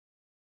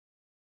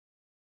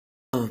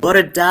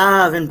Bore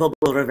yn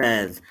bobl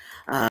rhyfedd.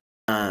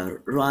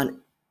 Rwan...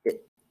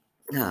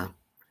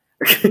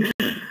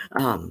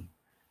 um,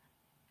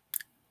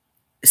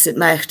 sut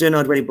mae'ch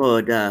diwrnod wedi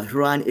bod?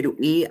 Rwan ydw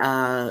I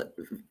a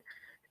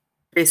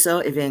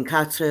beso I fi'n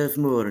cartref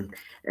mŵr,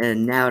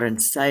 nawr in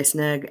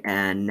Saesneg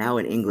and now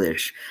in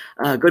English.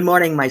 Good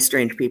morning, my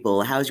strange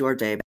people. How's your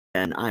day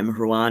been? I'm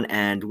Ruadhán,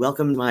 and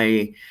welcome to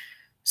my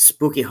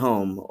spooky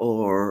home,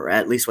 or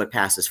at least what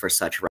passes for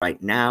such right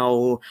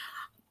now.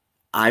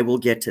 I will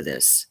get to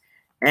this.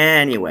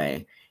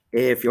 Anyway,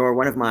 if you're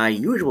one of my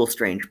usual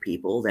strange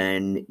people,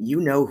 then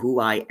you know who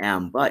I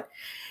am. But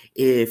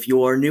if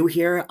you're new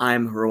here,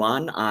 I'm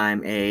Ruadhán.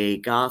 I'm a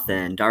goth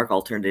and dark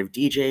alternative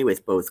DJ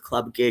with both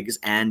club gigs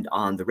and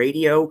on the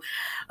radio,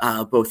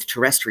 both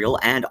terrestrial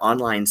and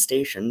online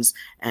stations,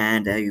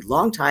 and a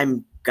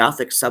longtime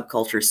Gothic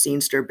subculture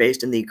scenester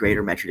based in the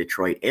greater Metro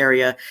Detroit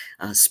area,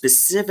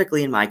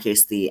 specifically in my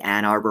case, the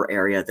Ann Arbor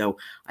area, though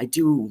I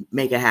do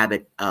make a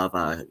habit of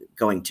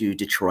going to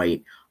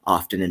Detroit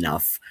often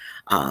enough,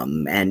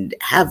 and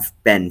have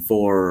been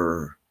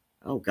for,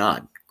 oh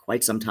God,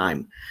 quite some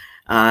time.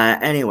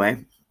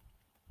 Anyway,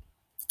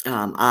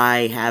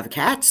 I have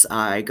cats,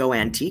 I go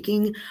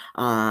antiquing,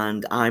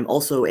 and I'm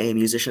also a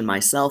musician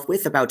myself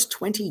with about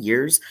 20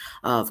 years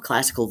of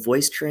classical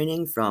voice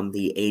training from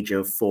the age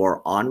of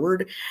 4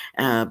 onward,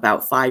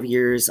 about 5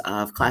 years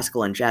of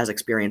classical and jazz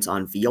experience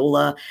on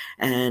viola,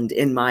 and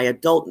in my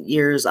adult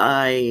years,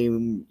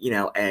 I'm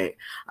a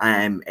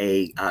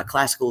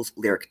classical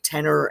lyric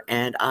tenor,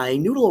 and I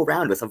noodle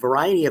around with a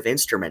variety of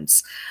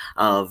instruments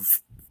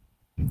of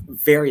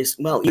various,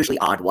 well, usually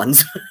odd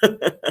ones.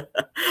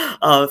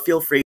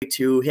 Feel free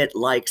to hit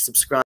like,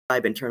 subscribe,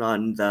 and turn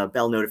on the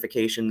bell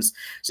notifications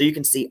so you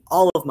can see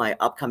all of my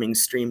upcoming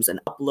streams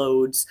and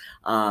uploads.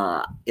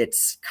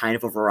 It's kind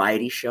of a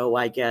variety show,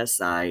 I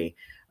guess. I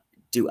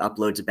do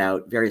uploads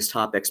about various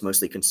topics,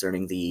 mostly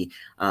concerning the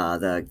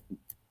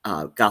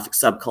Gothic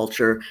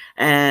subculture,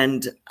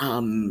 and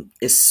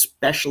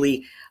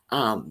especially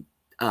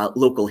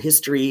local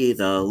history,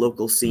 the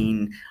local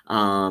scene,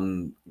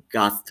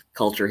 goth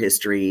culture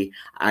history.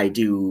 I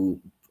do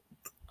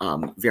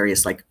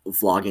various like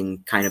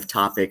vlogging kind of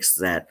topics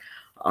that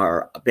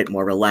are a bit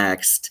more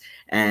relaxed.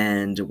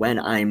 And when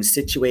I'm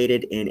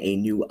situated in a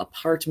new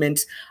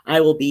apartment,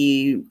 I will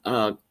be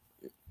I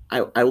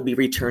will be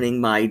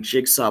returning my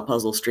jigsaw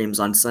puzzle streams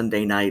on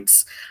Sunday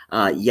nights.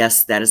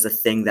 Yes, that is a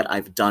thing that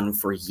I've done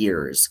for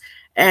years.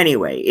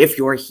 Anyway, if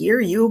you're here,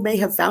 you may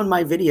have found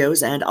my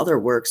videos and other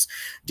works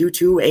due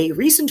to a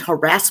recent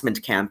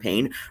harassment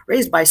campaign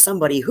raised by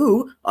somebody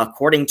who,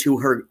 according to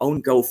her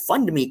own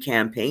GoFundMe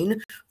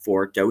campaign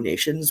for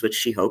donations, which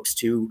she hopes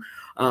to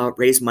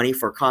raise money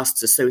for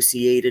costs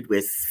associated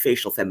with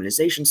facial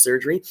feminization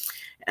surgery.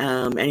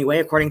 Anyway,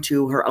 according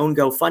to her own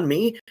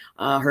GoFundMe,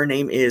 her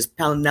name is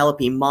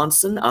Penelope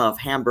Monson of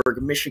Hamburg,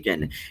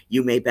 Michigan.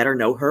 You may better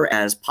know her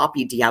as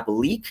Poppy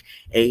Diabolique,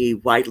 a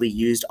widely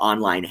used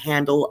online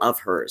handle of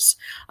hers.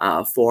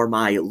 For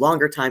my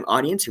longer time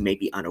audience who may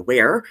be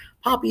unaware,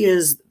 Poppy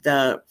is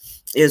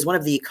one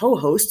of the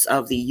co-hosts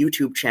of the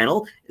YouTube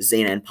channel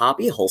Zena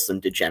Poppy, Wholesome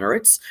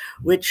Degenerates,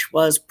 which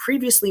was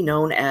previously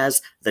known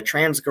as The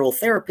Trans Girl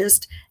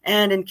Therapist,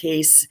 and in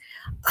case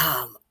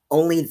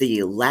only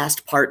the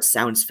last part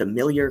sounds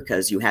familiar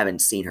because you haven't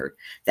seen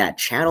that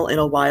channel in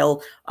a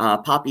while,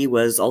 Poppy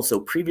was also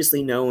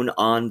previously known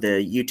on the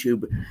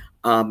YouTube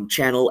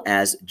channel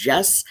as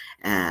Jess.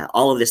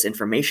 All of this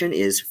information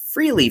is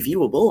freely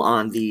viewable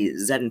on the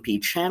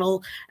ZNP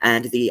channel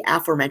and the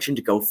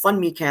aforementioned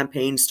GoFundMe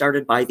campaign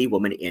started by the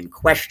woman in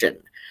question.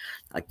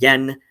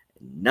 Again,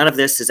 none of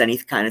this is any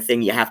kind of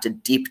thing you have to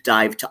deep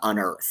dive to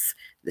unearth.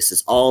 This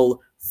is all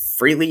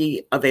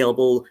freely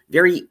available,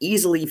 very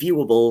easily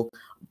viewable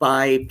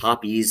by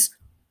Poppy's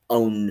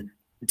own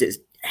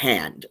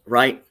hand,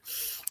 right?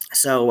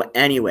 So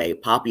anyway,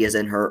 Poppy is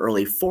in her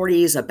early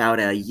 40s, about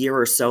a year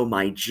or so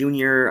my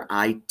junior.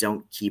 I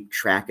don't keep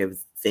track of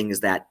things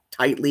that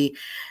tightly,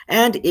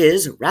 and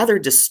is rather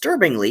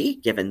disturbingly,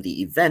 given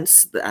the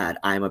events that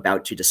I'm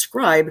about to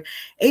describe,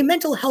 a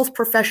mental health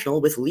professional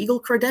with legal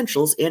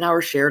credentials in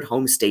our shared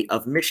home state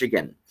of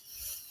Michigan.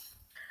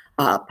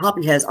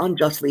 Poppy has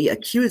unjustly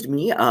accused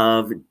me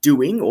of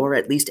doing, or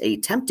at least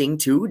attempting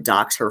to,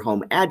 dox her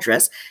home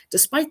address,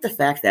 despite the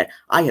fact that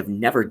I have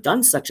never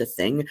done such a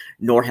thing,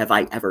 nor have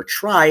I ever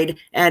tried,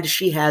 and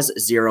she has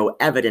zero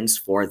evidence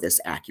for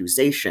this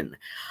accusation.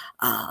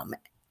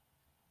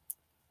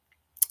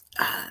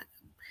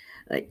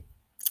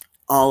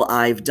 All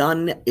I've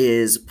done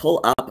is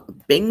pull up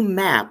Bing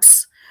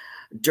Maps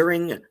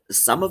during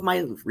some of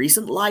my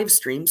recent live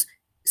streams,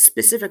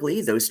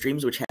 specifically those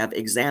streams which have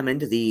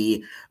examined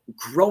the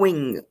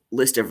growing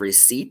list of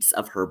receipts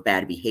of her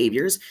bad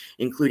behaviors,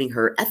 including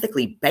her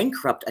ethically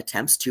bankrupt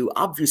attempts to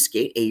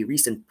obfuscate a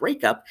recent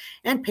breakup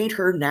and paint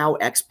her now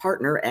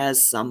ex-partner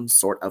as some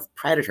sort of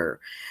predator.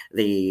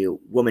 The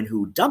woman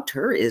who dumped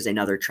her is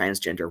another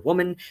transgender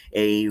woman,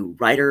 a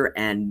writer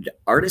and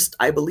artist,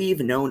 I believe,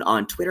 known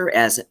on Twitter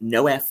as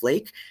Noah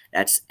Flake.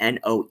 That's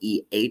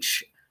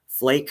Noeh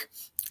Flake.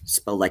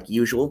 spelled like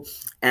usual.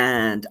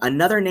 And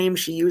another name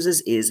she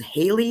uses is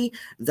Haley,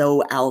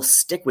 though I'll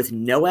stick with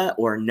Noah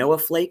or Noah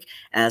Flake,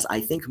 as I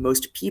think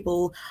most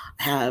people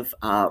have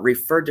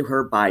referred to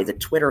her by the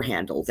Twitter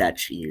handle that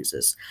she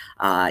uses.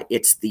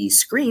 It's the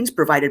screens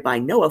provided by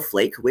Noah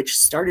Flake which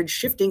started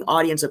shifting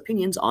audience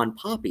opinions on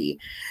Poppy.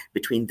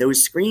 Between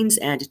those screens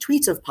and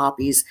tweets of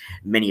Poppy's,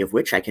 many of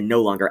which I can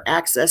no longer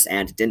access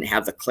and didn't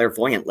have the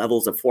clairvoyant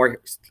levels of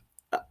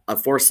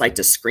foresight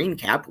to screen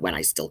cap when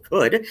I still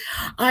could,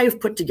 I've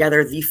put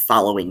together the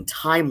following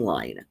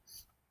timeline.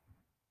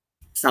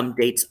 Some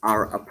dates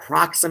are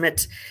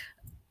approximate,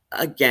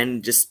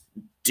 again, just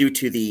due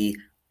to the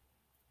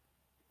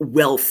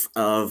wealth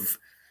of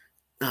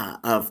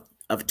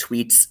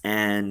tweets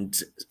and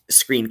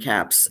screen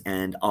caps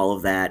and all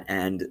of that,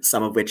 and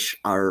some of which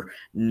are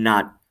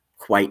not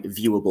quite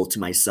viewable to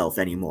myself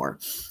anymore.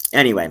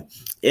 Anyway,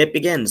 it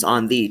begins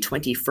on the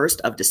 21st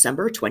of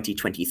December,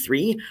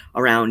 2023,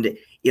 around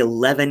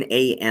 11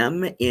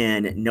 a.m.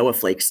 in Noah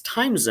Flake's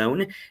time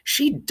zone.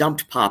 She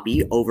dumped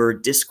Poppy over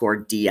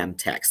Discord DM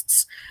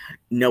texts.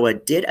 Noah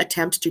did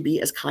attempt to be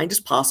as kind as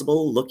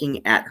possible,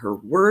 looking at her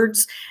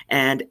words,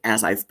 and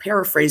as I've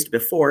paraphrased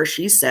before,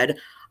 she said,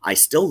 "I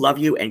still love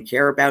you and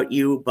care about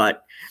you,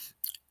 but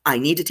I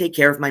need to take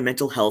care of my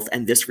mental health,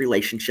 and this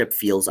relationship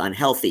feels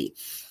unhealthy."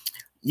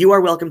 You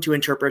are welcome to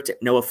interpret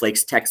Noah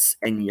Flake's texts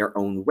in your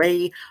own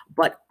way,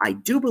 but I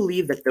do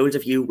believe that those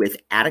of you with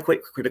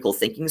adequate critical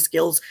thinking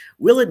skills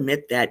will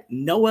admit that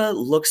Noah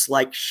looks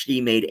like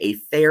she made a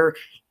fair,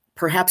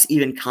 perhaps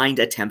even kind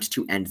attempt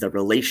to end the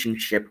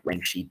relationship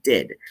when she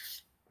did.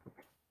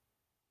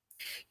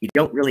 You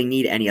don't really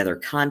need any other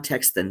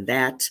context than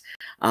that.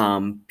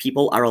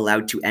 People are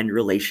allowed to end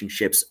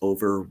relationships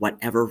over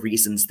whatever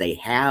reasons they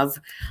have.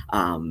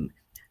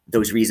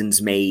 Those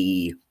reasons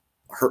may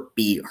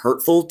be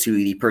hurtful to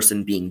the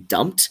person being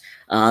dumped.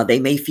 They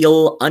may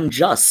feel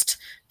unjust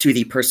to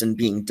the person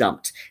being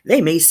dumped. They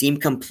may seem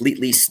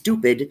completely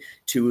stupid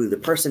to the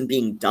person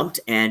being dumped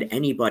and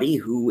anybody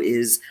who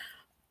is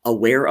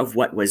aware of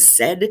what was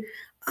said.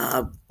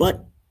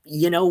 But,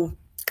 you know,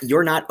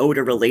 you're not owed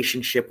a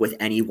relationship with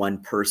any one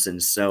person,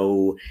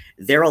 so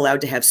they're allowed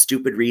to have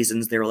stupid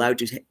reasons. They're allowed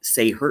to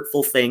say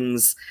hurtful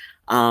things,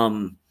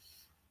 and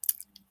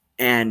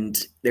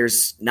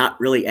there's not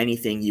really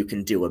anything you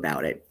can do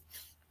about it.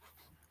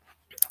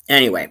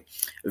 Anyway,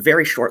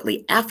 very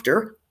shortly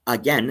after,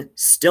 again,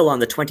 still on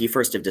the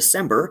 21st of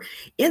December,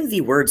 in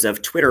the words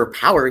of Twitter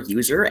power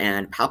user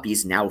and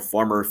Poppy's now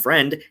former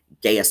friend,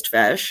 Gayest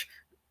Fesh,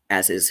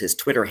 as is his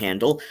Twitter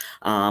handle,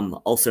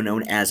 also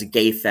known as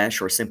Gay Fesh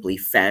or simply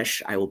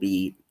Fesh. I will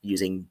be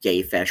using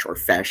Gay Fesh or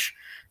Fesh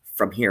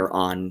from here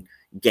on.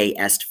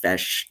 Gayest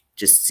Fesh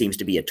just seems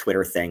to be a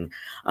Twitter thing.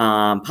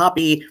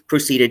 Poppy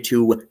proceeded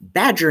to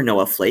badger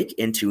Noah Flake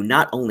into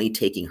not only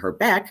taking her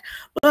back,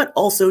 but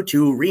also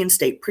to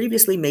reinstate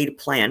previously made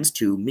plans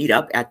to meet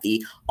up at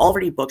the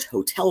already booked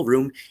hotel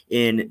room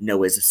in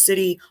Noah's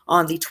city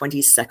on the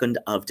 22nd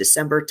of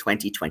December,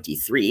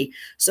 2023,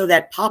 so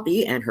that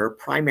Poppy and her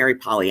primary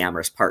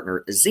polyamorous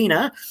partner,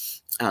 Zena,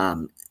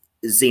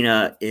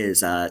 Zena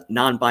is a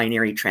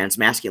non-binary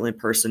transmasculine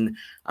person.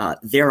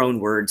 Their own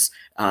words,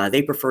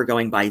 they prefer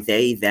going by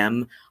they,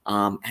 them,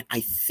 and I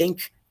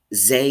think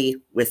they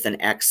with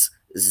an X,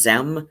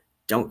 them.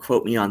 Don't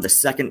quote me on the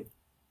second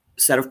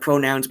set of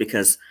pronouns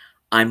because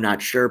I'm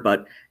not sure,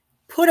 but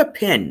put a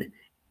pin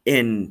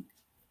in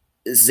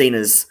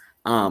Zena's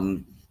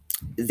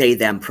they,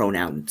 them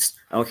pronouns,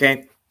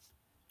 okay?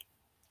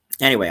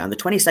 Anyway, on the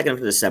 22nd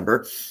of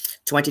December,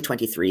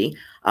 2023,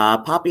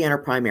 Poppy and her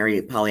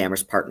primary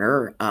polyamorous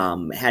partner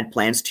had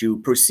plans to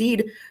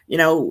proceed,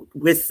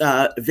 with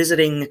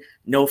visiting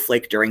Noah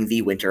Flake during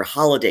the winter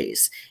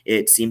holidays.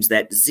 It seems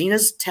that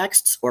Zena's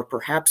texts, or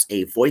perhaps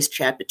a voice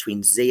chat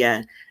between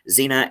Zena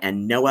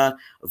and Noah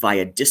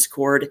via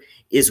Discord,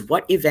 is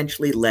what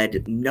eventually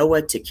led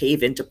Noah to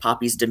cave into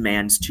Poppy's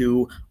demands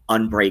to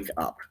unbreak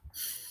up.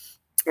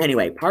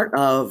 Anyway, part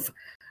of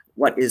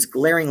what is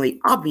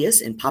glaringly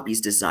obvious in Poppy's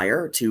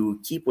desire to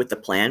keep with the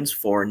plans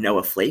for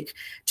Noah Flake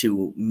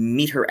to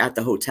meet her at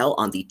the hotel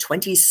on the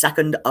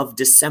 22nd of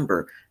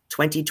December,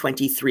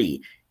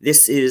 2023.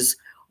 This is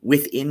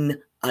within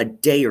a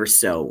day or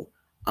so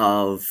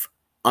of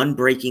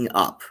unbreaking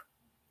up,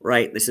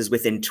 right? This is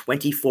within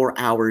 24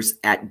 hours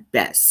at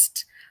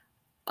best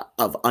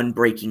of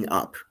unbreaking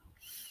up.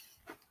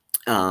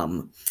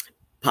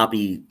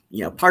 Poppy,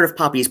 part of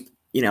Poppy's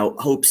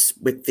hopes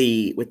with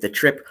the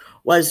trip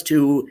was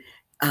to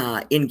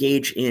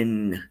engage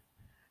in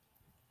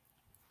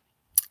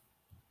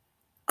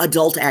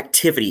adult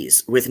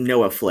activities with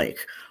Noah Flake.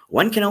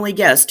 One can only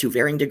guess, to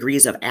varying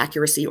degrees of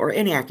accuracy or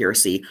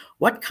inaccuracy,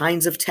 what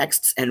kinds of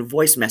texts and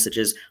voice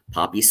messages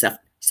Poppy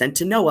sent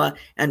to Noah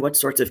and what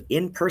sorts of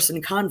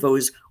in-person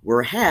convos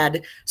were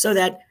had so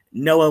that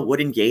Noah would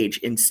engage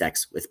in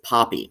sex with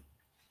Poppy.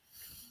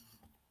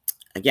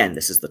 Again,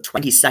 this is the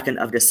 22nd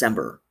of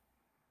December.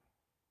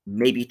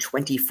 Maybe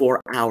 24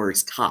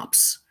 hours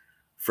tops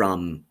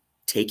from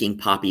taking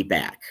Poppy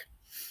back.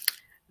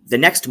 The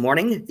next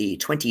morning, the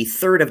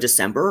 23rd of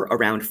December,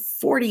 around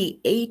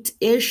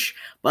 48-ish,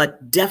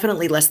 but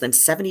definitely less than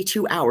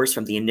 72 hours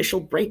from the initial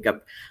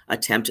breakup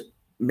attempt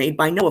made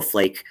by Noah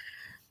Flake,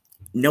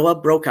 Noah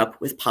broke up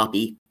with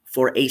Poppy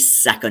for a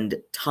second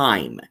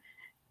time.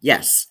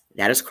 Yes,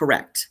 that is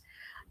correct.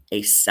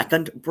 A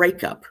second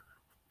breakup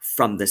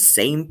from the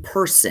same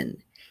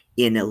person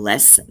in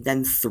less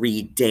than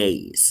 3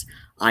 days.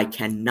 I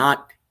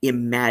cannot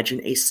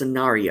imagine a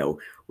scenario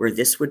where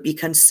this would be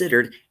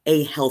considered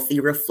a healthy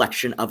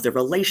reflection of the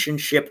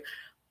relationship,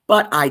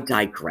 but I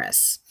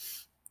digress.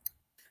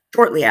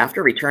 Shortly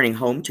after returning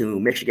home to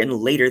Michigan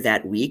later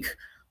that week,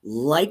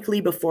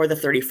 likely before the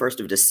 31st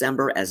of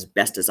December, as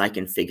best as I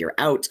can figure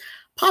out,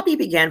 Poppy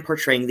began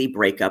portraying the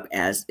breakup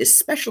as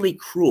especially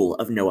cruel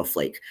of Noah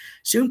Flake,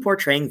 soon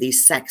portraying the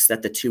sex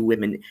that the two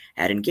women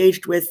had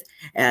engaged with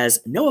as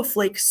Noah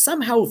Flake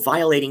somehow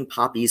violating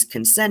Poppy's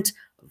consent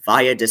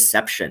via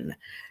deception.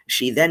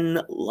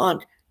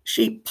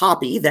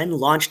 Poppy then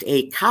launched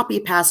a copy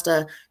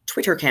pasta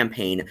Twitter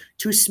campaign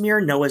to smear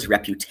Noah's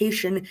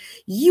reputation,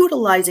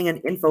 utilizing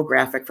an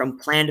infographic from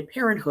Planned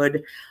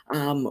Parenthood,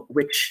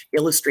 which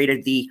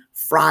illustrated the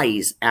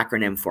FRIES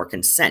acronym for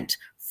consent.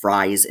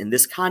 FRIES in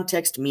this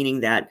context meaning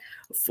that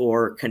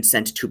for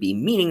consent to be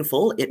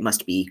meaningful, it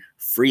must be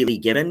freely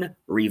given,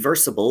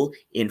 reversible,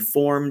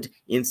 informed,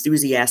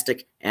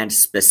 enthusiastic, and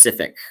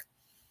specific.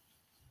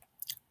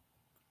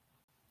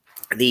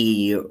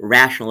 The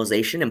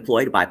rationalization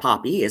employed by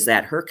Poppy is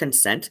that her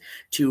consent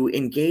to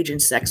engage in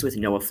sex with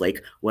Noah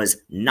Flake was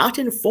not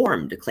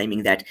informed,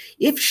 claiming that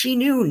if she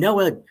knew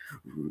Noah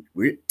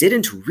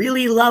didn't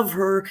really love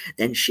her,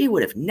 then she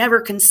would have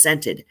never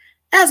consented.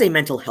 As a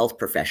mental health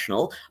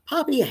professional,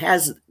 Poppy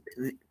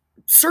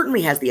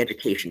certainly has the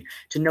education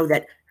to know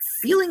that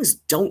feelings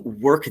don't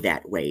work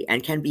that way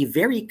and can be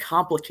very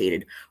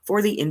complicated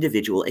for the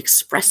individual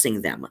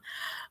expressing them.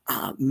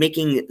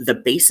 Making the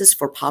basis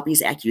for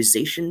Poppy's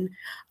accusation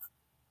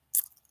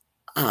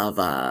of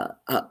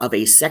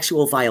a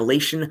sexual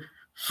violation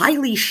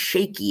highly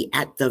shaky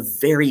at the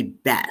very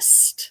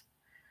best.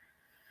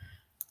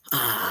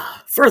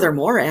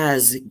 Furthermore,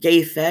 as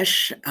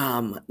Gayfesh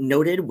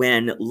noted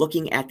when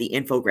looking at the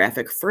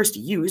infographic first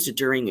used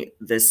during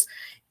this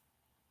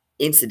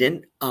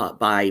incident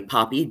by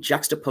Poppy,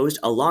 juxtaposed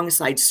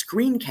alongside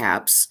screen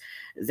caps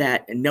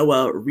that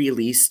Noah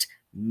released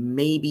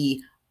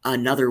maybe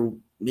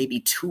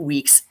 2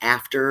 weeks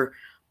after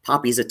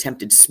Poppy's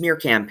attempted smear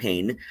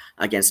campaign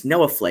against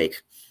Noah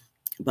Flake.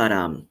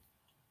 But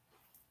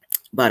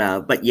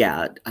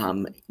yeah,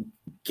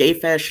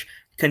 Gayfesh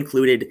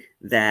concluded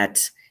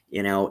that,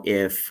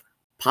 if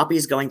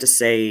Poppy's going to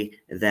say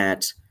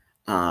that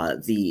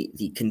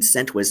the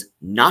consent was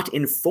not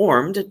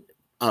informed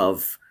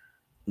of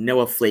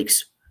Noah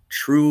Flake's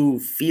true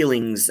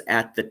feelings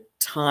at the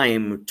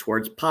time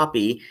towards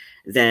Poppy,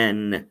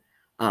 then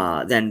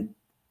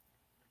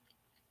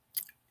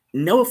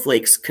Noah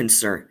Flake's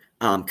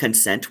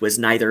consent was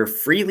neither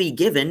freely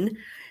given,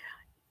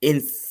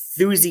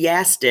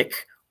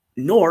 enthusiastic,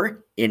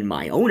 nor, in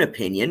my own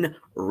opinion,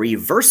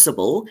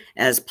 reversible,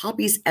 as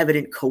Poppy's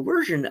evident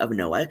coercion of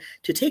Noah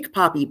to take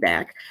Poppy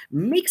back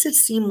makes it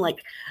seem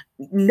like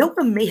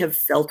Noah may have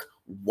felt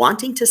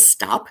wanting to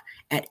stop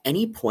at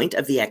any point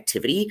of the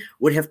activity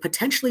would have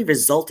potentially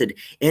resulted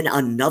in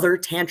another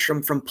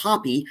tantrum from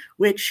Poppy,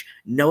 which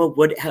Noah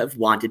would have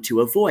wanted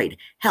to avoid.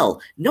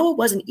 Hell, Noah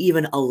wasn't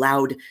even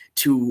allowed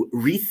to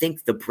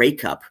rethink the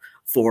breakup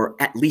for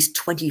at least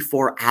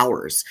 24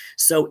 hours.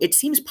 So it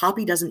seems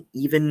Poppy doesn't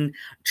even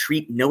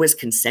treat Noah's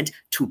consent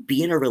to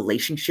be in a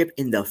relationship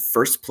in the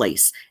first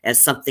place as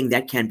something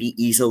that can be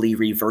easily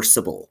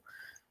reversible.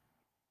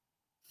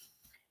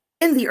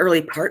 In the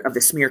early part of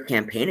the smear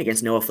campaign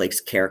against Noah Flake's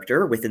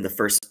character, within the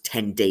first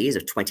 10 days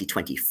of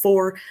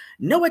 2024,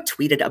 Noah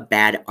tweeted a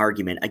bad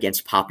argument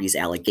against Poppy's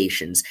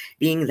allegations,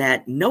 being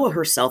that Noah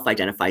herself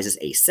identifies as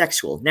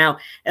asexual. Now,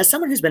 as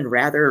someone who's been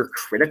rather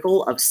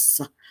critical of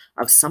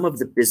some of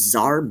the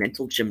bizarre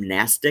mental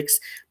gymnastics,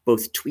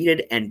 both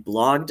tweeted and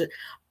blogged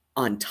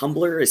on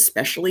Tumblr,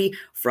 especially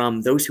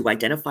from those who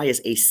identify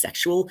as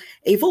asexual,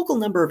 a vocal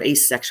number of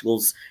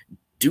asexuals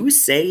do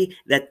say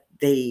that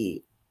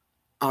they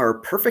are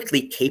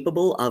perfectly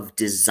capable of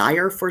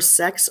desire for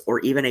sex or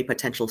even a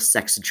potential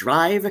sex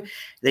drive.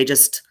 They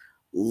just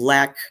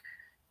lack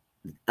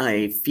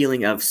a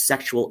feeling of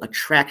sexual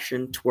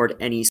attraction toward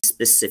any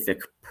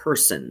specific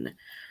person.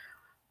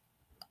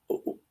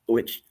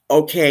 Which,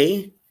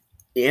 okay,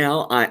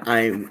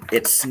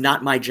 it's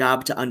not my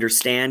job to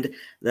understand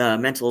the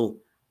mental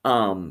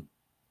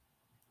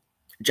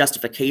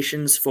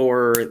justifications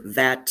for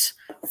that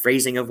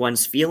phrasing of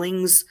one's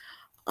feelings.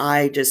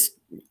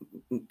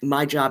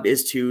 My job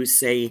is to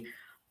say,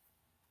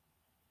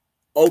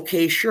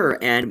 okay, sure,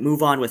 and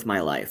move on with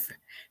my life.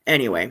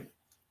 Anyway,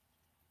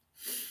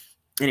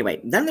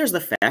 Anyway, then there's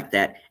the fact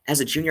that as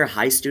a junior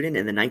high student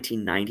in the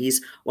 1990s,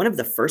 one of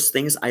the first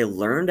things I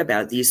learned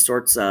about these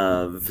sorts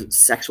of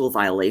sexual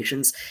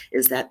violations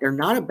is that they're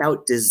not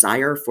about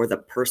desire for the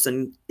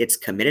person it's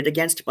committed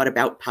against, but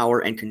about power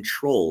and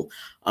control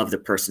of the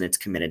person it's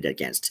committed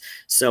against.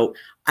 So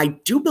I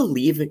do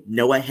believe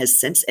Noah has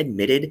since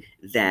admitted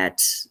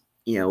that,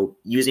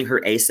 using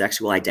her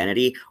asexual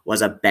identity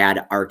was a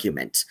bad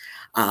argument.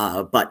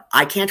 But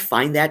I can't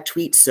find that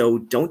tweet, so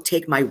don't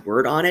take my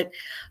word on it.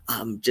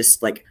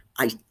 Just like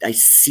I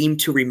seem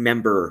to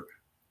remember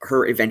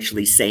her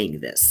eventually saying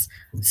this.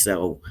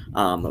 So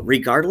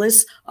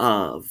regardless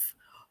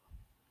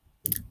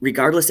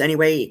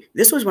anyway,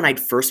 this was when I'd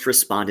first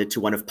responded to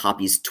one of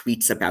Poppy's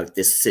tweets about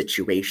this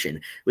situation,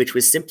 which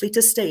was simply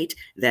to state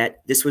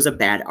that this was a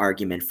bad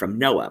argument from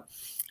Noah.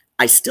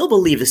 I still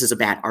believe this is a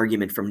bad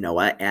argument from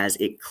Noah, as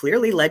it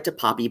clearly led to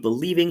Poppy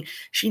believing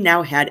she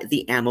now had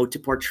the ammo to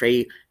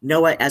portray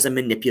Noah as a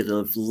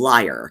manipulative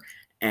liar.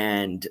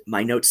 And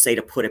my notes say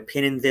to put a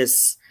pin in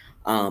this,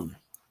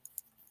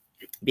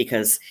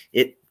 because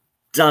it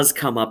does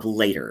come up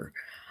later.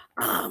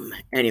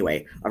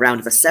 Anyway,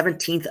 around the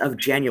 17th of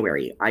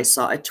January, I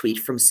saw a tweet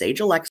from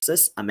Sage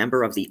Alexis, a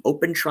member of the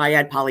open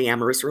triad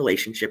polyamorous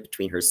relationship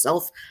between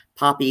herself,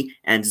 Poppy,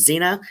 and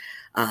Zena.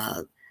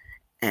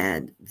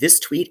 And this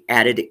tweet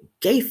added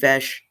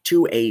Gayfesh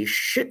to a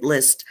shit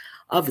list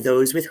of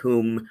those with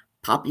whom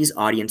Poppy's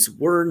audience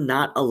were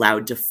not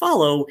allowed to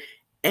follow,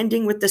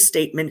 ending with the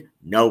statement,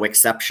 "No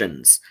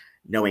exceptions."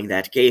 Knowing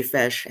that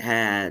Gayfesh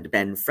had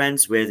been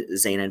friends with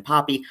Zena and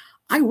Poppy,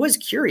 I was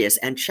curious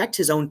and checked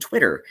his own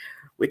Twitter,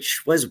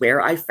 which was where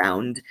I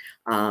found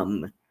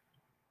one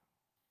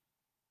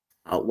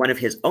of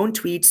his own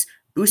tweets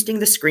boosting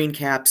the screen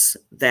caps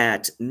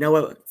that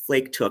Noah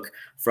Flake took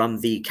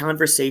from the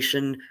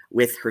conversation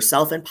with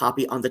herself and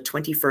Poppy on the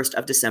 21st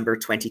of December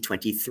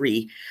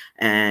 2023,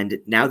 and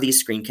now these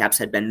screen caps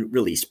had been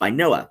released by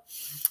Noah.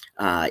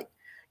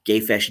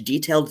 Gayfesh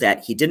detailed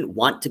that he didn't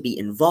want to be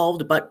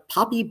involved, but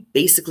Poppy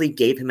basically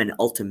gave him an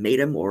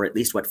ultimatum, or at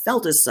least what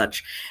felt as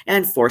such,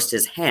 and forced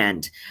his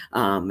hand.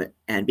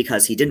 And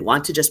because he didn't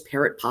want to just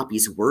parrot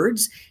Poppy's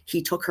words,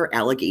 he took her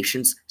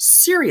allegations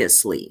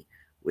seriously,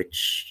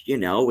 which,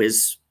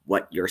 is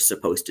what you're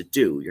supposed to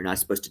do. You're not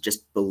supposed to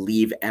just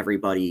believe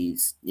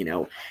everybody's,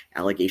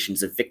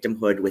 allegations of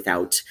victimhood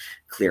without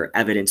clear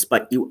evidence,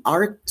 but you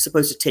are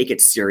supposed to take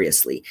it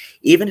seriously,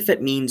 even if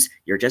it means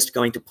you're just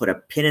going to put a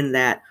pin in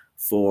that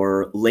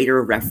for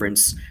later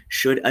reference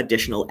should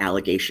additional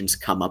allegations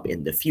come up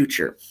in the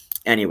future.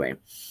 Anyway,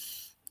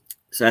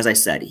 so as I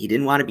said, he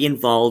didn't want to be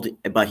involved,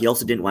 but he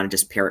also didn't want to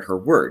just parrot her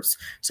words.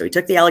 So he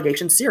took the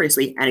allegations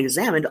seriously and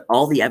examined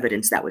all the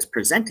evidence that was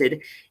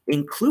presented,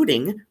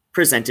 including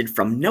presented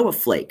from Noah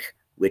Flake,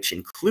 which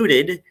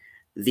included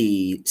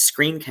the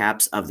screen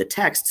caps of the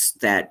texts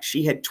that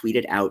she had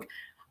tweeted out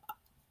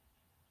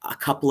a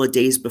couple of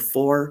days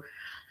before.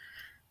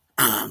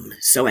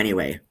 So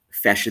anyway,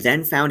 Fesh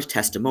then found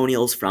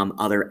testimonials from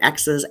other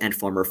exes and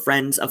former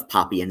friends of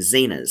Poppy and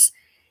Zena's.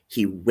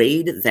 He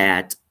weighed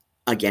that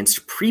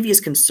against previous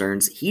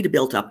concerns he'd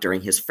built up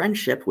during his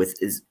friendship with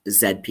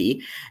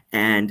ZP,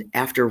 and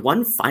after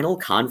one final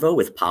convo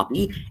with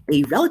Poppy,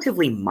 a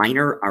relatively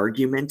minor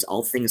argument,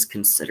 all things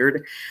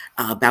considered,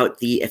 about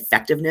the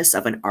effectiveness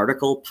of an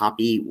article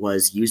Poppy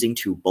was using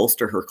to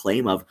bolster her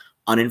claim of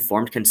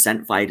uninformed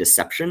consent via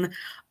deception,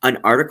 an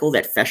article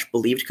that Fesh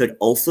believed could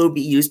also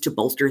be used to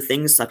bolster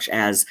things such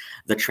as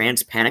the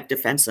trans panic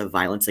defense of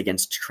violence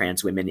against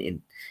trans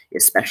women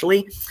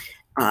especially.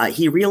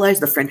 He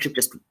realized the friendship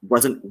just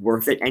wasn't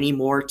worth it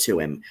anymore to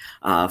him.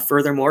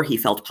 Furthermore, he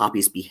felt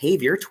Poppy's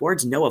behavior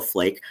towards Noah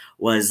Flake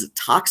was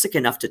toxic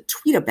enough to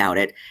tweet about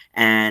it,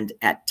 and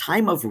at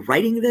time of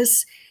writing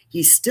this,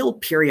 he still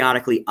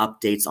periodically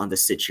updates on the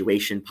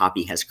situation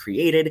Poppy has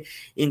created,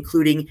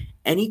 including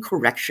any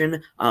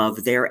correction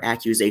of their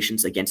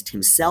accusations against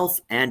himself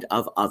and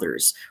of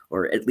others,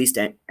 or at least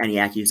any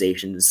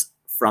accusations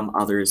from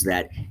others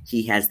that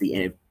he has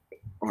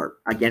or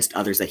against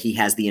others that he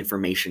has the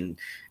information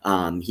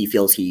he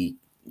feels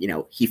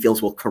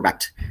will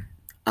correct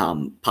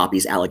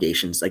Poppy's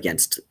allegations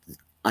against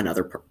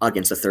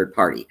a third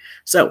party.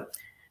 So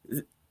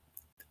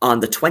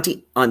on the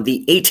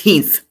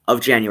 18th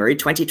of January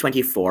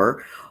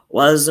 2024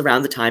 was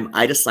around the time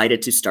I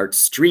decided to start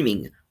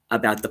streaming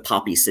about the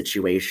Poppy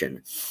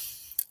situation,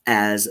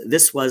 as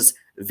this was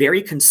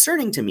very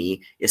concerning to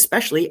me,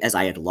 especially as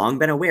I had long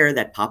been aware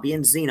that Poppy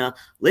and Zena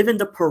live in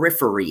the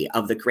periphery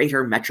of the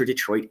greater Metro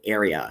Detroit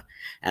area.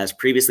 As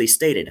previously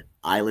stated,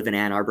 I live in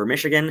Ann Arbor,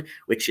 Michigan,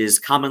 which is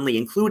commonly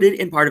included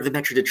in part of the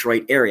Metro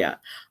Detroit area.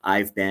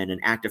 I've been an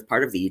active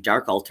part of the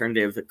dark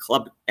alternative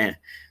club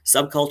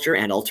subculture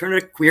and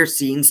alternative queer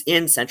scenes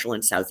in Central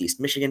and Southeast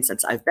Michigan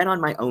since I've been on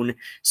my own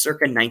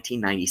circa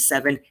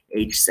 1997,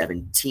 age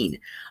 17.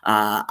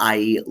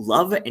 I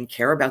love and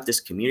care about this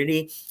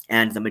community,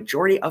 and the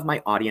majority of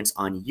my audience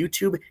on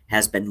YouTube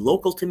has been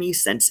local to me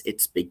since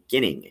its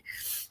beginning.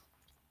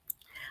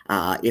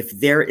 If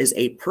there is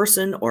a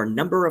person or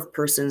number of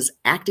persons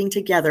acting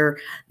together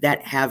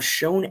that have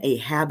shown a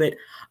habit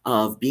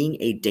of being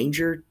a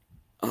danger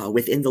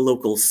within the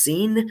local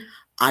scene,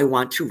 I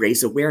want to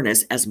raise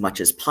awareness as much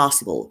as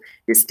possible.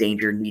 This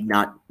danger need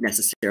not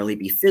necessarily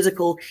be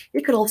physical.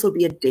 It could also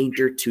be a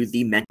danger to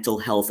the mental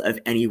health of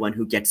anyone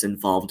who gets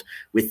involved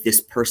with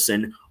this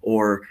person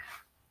or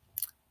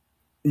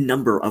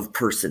number of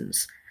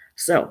persons.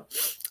 So,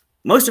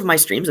 most of my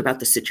streams about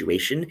the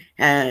situation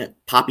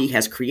Poppy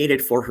has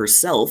created for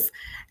herself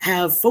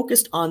have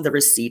focused on the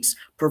receipts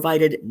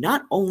provided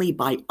not only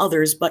by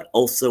others but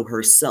also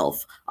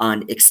herself.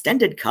 An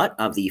extended cut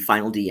of the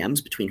final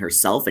DMs between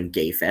herself and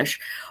Gayfish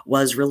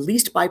was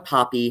released by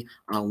Poppy,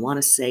 I want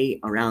to say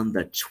around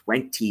the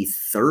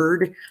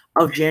 23rd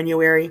of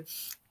January.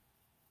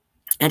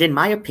 And in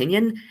my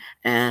opinion,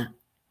 and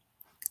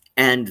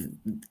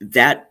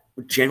that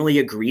generally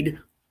agreed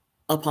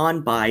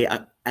upon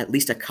by at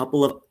least a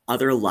couple of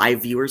other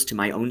live viewers to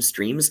my own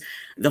streams,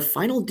 the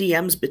final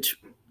DMs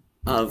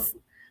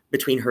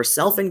between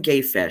herself and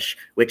Gayfish,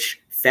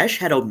 which Fesh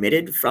had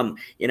omitted from,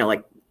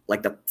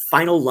 like the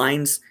final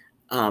lines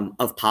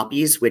of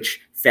Poppy's,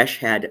 which Fesh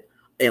had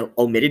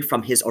omitted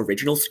from his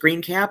original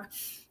screen cap.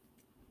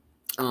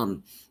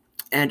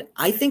 And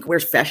I think where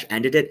Fesh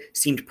ended it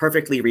seemed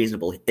perfectly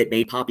reasonable. It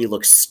made Poppy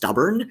look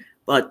stubborn,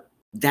 but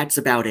that's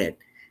about it.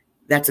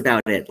 That's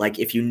about it. Like,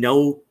 if you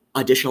know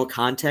additional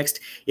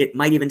context, it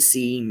might even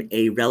seem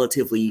a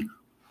relatively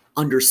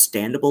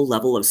understandable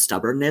level of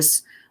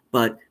stubbornness,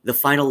 but the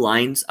final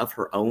lines of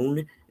her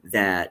own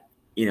that,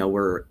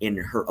 were in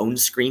her own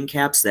screen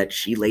caps that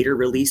she later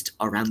released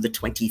around the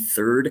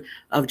 23rd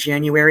of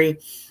January,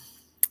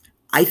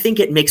 I think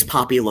it makes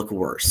Poppy look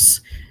worse.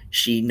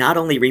 She not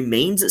only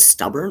remains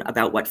stubborn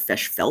about what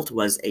Fesh felt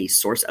was a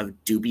source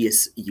of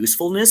dubious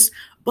usefulness,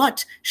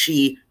 but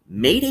she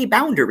made a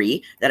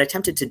boundary that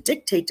attempted to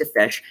dictate to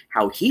Fesh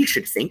how he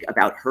should think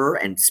about her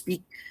and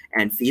speak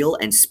and feel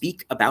and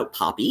speak about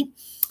Poppy.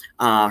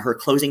 Her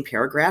closing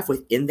paragraph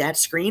within that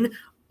screen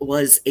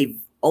was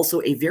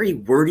also a very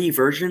wordy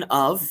version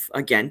of,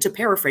 again, to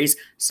paraphrase,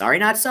 "Sorry,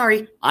 not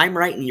sorry, I'm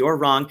right and you're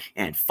wrong,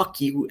 and fuck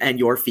you and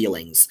your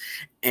feelings."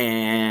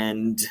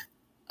 And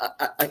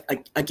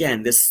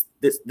again, this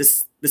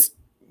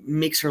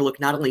makes her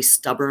look not only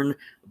stubborn,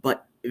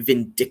 but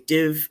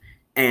vindictive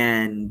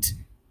and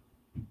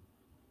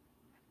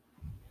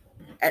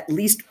at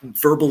least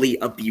verbally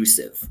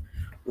abusive,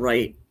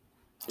 right?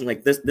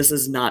 Like, this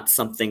is not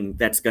something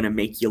that's going to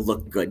make you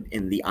look good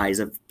in the eyes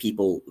of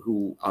people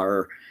who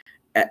are,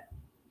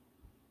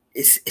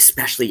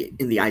 especially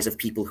in the eyes of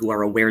people who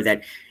are aware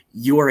that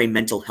you are a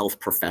mental health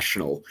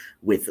professional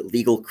with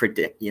legal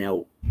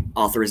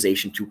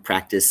authorization to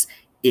practice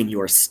in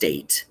your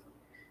state.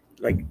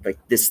 Like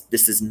this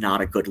is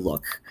not a good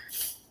look.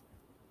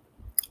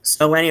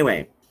 So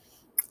anyway,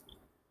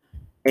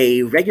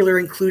 a regular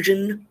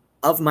inclusion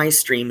of my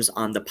streams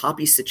on the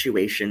Poppy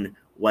situation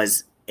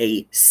was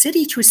a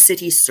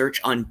city-to-city search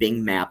on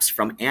Bing Maps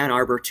from Ann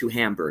Arbor to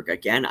Hamburg.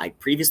 Again, I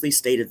previously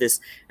stated this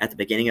at the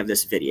beginning of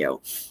this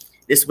video.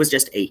 This was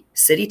just a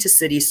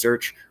city-to-city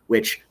search,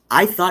 which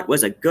I thought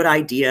was a good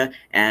idea,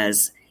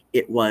 as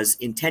it was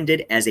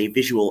intended as a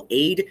visual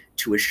aid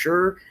to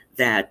assure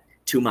that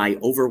to my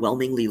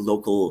overwhelmingly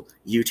local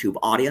YouTube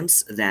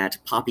audience that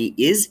Poppy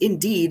is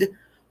indeed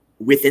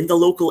within the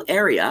local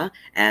area,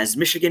 as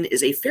Michigan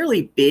is a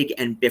fairly big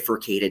and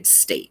bifurcated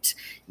state,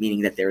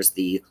 meaning that there's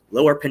the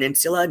lower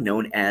peninsula,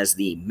 known as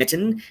the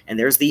Mitten, and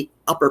there's the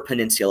upper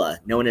peninsula,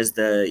 known as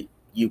the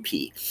UP.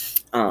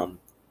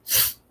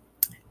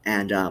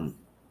 And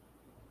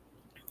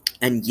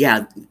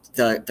yeah,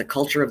 the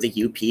culture of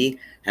the UP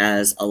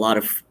has a lot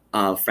of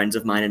friends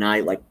of mine and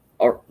I,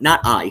 or not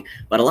I,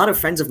 but a lot of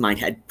friends of mine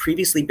had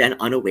previously been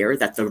unaware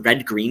that the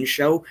Red Green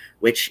Show,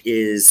 which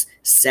is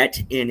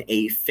set in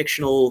a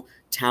fictional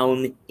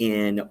town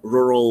in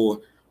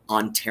rural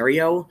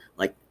Ontario,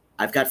 like,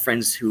 I've got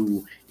friends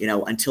who,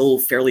 until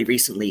fairly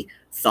recently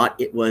thought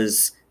it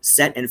was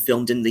set and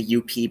filmed in the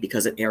UP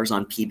because it airs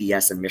on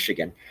PBS in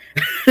Michigan.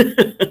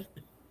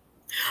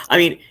 I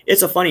mean,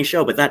 it's a funny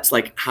show, but that's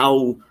like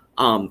how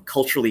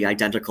culturally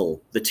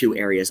identical the two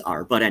areas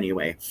are. But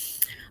anyway,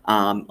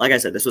 like I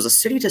said, this was a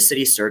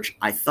city-to-city search.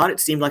 I thought it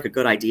seemed like a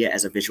good idea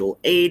as a visual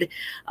aid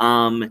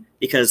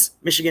because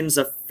Michigan's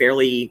a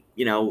fairly,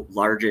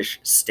 largish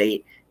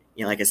state.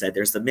 Like I said,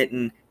 there's the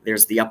Mitten,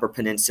 there's the Upper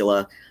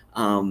Peninsula.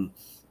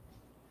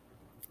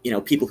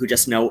 People who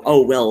just know,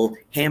 oh, well,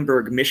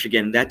 Hamburg,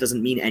 Michigan, that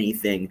doesn't mean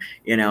anything.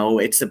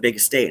 It's a big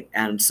state.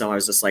 And so I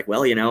was just like,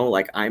 well,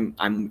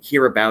 I'm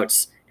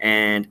hereabouts,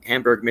 and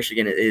Hamburg,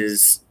 Michigan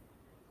is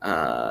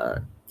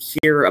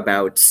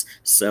hereabouts.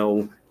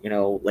 So,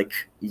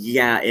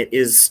 yeah, it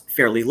is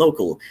fairly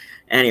local.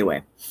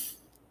 Anyway,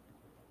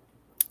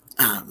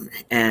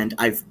 and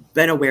I've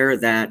been aware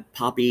that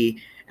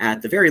Poppy,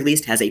 at the very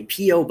least, has a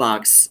P.O.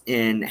 box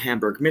in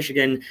Hamburg,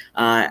 Michigan,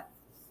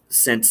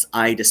 since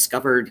I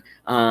discovered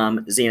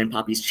Zena and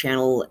Poppy's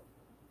channel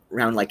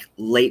around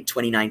late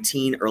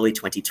 2019, early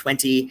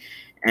 2020.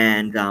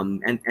 and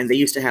they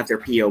used to have their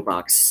PO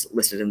box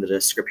listed in the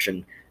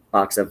description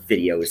box of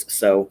videos.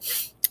 So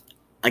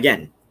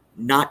again,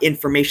 not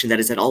information that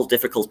is at all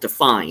difficult to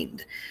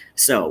find.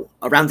 So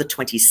around the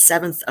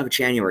 27th of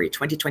January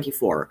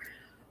 2024,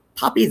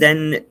 Poppy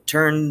then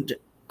turned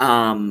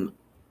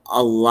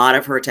a lot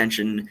of her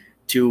attention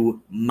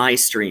to my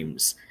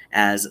streams,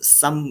 as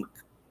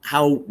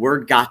somehow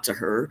word got to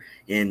her,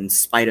 in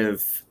spite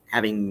of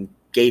having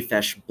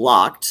Gayfesh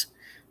blocked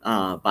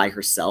by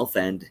herself.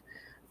 And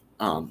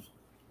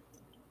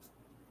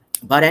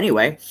but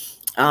anyway,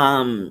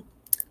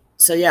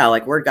 so yeah,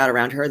 like, word got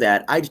around her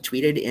that I'd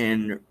tweeted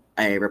in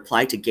a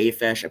reply to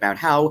Gayfesh about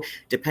how,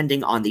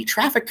 depending on the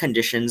traffic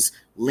conditions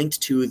linked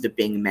to the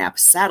Bing map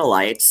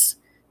satellites,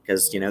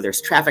 because, you know,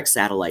 there's traffic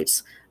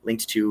satellites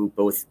linked to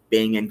both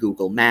Bing and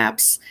Google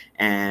Maps,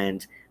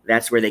 and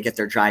that's where they get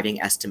their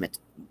driving estimate.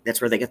 That's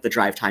where they get the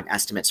drive time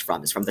estimates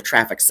from, is from the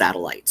traffic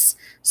satellites.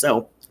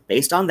 So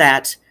based on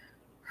that,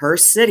 her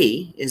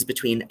city is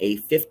between a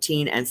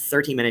 15 and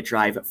 30-minute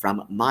drive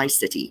from my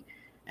city,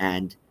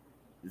 and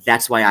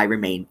that's why I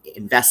remain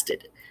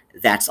invested.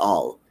 That's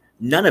all.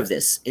 None of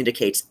this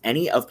indicates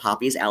any of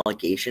Poppy's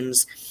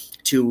allegations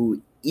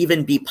to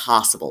even be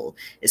possible,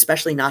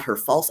 especially not her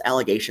false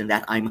allegation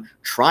that I'm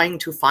trying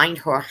to find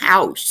her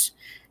house.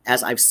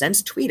 As I've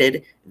since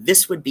tweeted,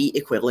 this would be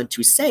equivalent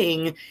to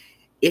saying,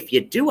 if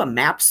you do a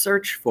map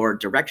search for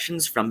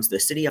directions from the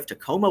city of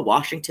Tacoma,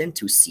 Washington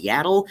to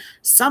Seattle,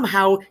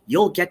 somehow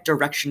you'll get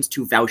directions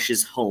to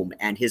Vaush's home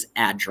and his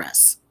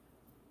address.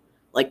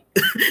 Like,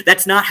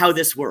 that's not how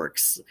this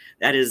works.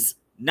 That is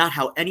not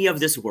how any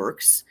of this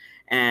works.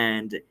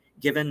 And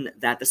given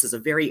that this is a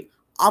very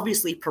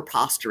obviously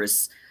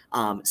preposterous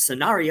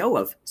scenario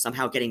of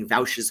somehow getting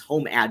Vaush's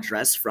home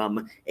address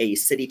from a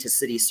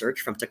city-to-city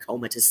search from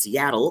Tacoma to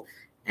Seattle,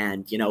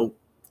 and, you know,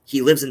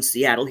 he lives in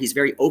Seattle. He's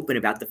very open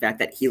about the fact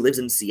that he lives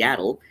in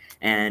Seattle,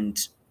 and,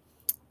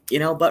 you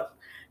know, but,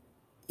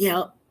 you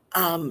know,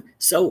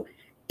 so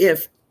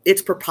if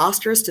it's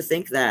preposterous to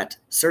think that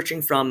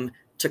searching from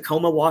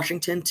Tacoma,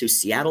 Washington to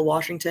Seattle,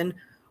 Washington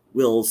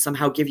will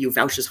somehow give you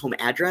Vaush's home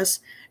address,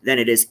 then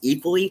it is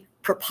equally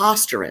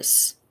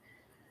preposterous,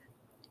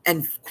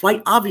 and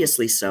quite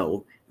obviously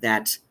so,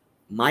 that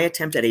my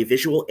attempt at a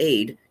visual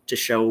aid to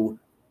show,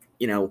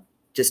 you know,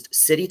 just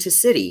city to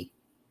city,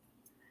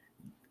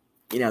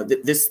 you know,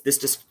 this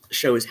just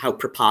shows how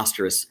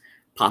preposterous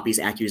Poppy's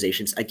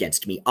accusations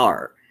against me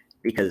are,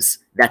 because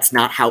that's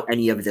not how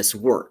any of this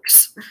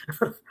works.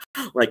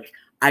 Like,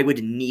 I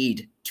would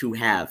need to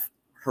have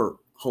her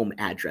home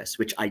address,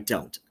 which I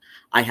don't.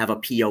 I have a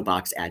P.O.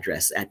 box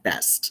address at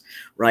best,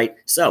 right?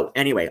 So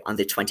anyway, on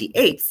the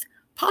 28th,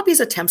 Poppy's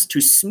attempts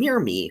to smear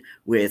me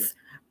with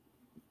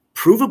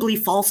provably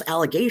false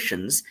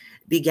allegations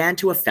began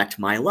to affect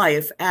my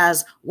life,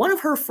 as one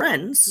of her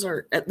friends,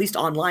 or at least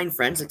online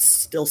friends, it's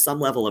still some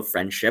level of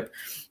friendship,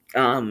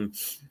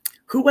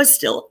 who was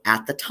still,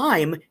 at the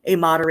time, a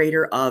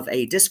moderator of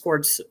a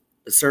Discord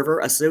server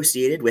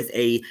associated with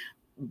a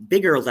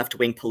bigger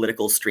left-wing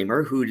political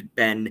streamer who'd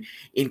been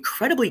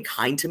incredibly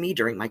kind to me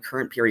during my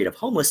current period of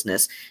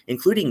homelessness,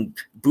 including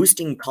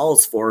boosting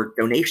calls for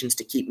donations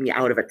to keep me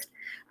out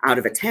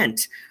of a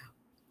tent,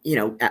 you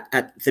know,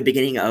 at the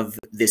beginning of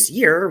this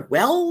year.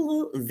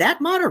 Well, that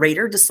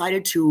moderator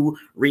decided to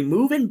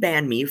remove and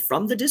ban me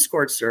from the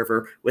Discord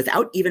server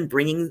without even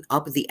bringing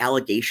up the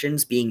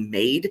allegations being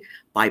made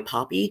by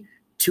Poppy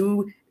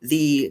to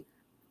the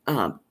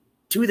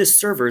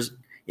servers,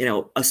 you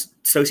know,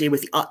 associated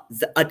with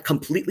a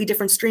completely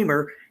different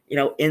streamer, you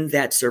know, in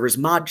that server's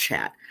mod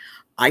chat.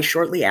 I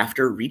shortly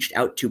after reached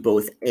out to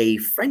both a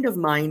friend of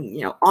mine,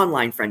 you know,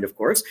 online friend, of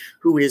course,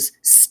 who is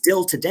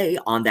still today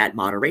on that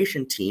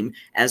moderation team,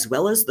 as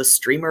well as the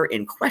streamer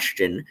in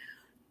question,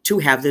 to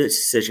have the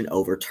decision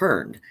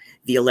overturned.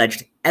 The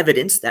alleged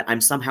evidence that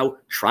I'm somehow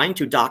trying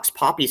to dox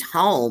Poppy's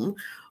home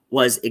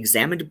was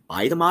examined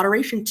by the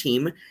moderation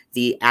team.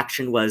 The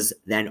action was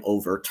then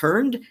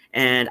overturned,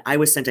 and I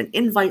was sent an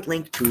invite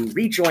link to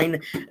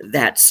rejoin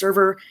that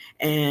server,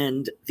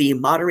 and the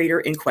moderator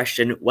in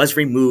question was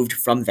removed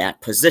from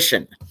that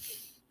position.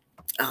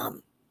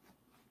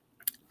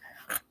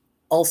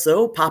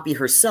 Also, Poppy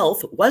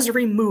herself was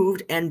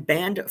removed and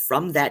banned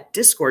from that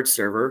Discord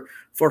server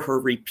for her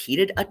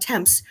repeated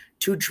attempts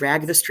to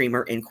drag the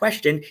streamer in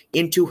question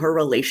into her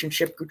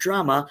relationship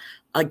drama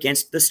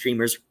against the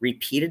streamer's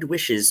repeated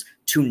wishes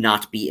to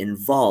not be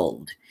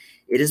involved.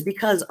 It is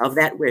because of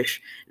that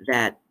wish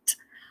that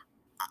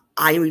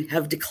I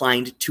have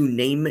declined to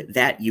name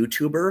that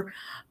YouTuber,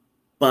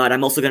 but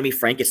I'm also going to be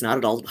frank, it's not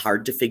at all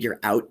hard to figure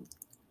out.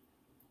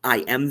 I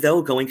am,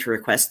 though, going to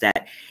request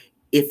that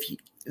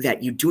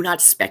that you do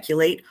not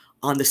speculate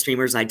on the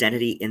streamer's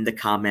identity in the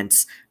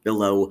comments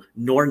below,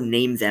 nor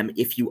name them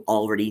if you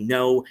already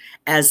know,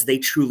 as they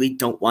truly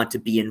don't want to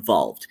be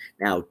involved.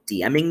 Now,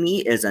 DMing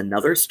me is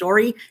another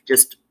story.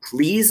 Just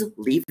please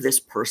leave this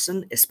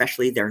person,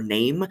 especially their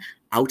name,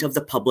 out of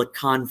the public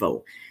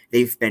convo.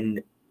 They've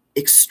been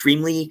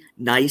extremely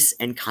nice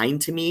and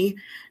kind to me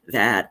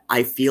that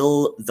I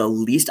feel the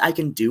least I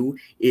can do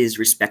is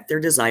respect their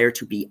desire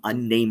to be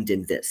unnamed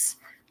in this.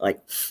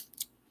 Like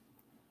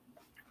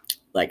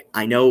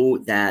I know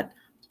that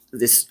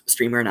this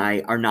streamer and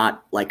I are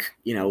not like,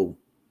 you know,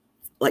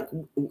 like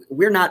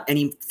we're not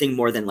anything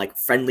more than like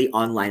friendly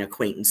online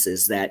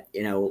acquaintances that,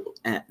 you know,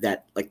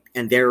 that like,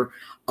 and they're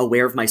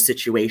aware of my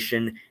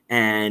situation,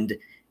 and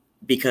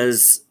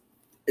because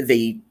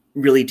they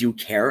really do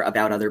care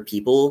about other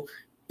people,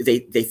 they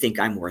think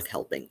I'm worth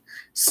helping.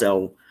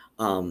 So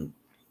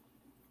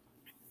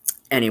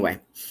anyway,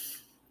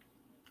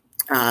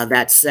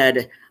 that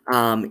said,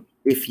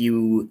 if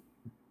you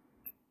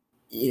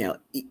know,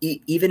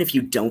 even if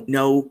you don't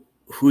know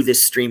who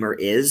this streamer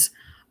is,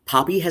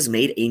 Poppy has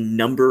made a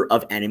number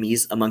of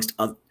enemies amongst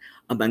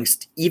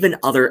even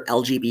other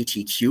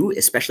LGBTQ,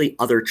 especially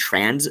other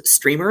trans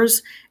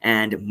streamers,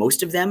 and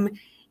most of them,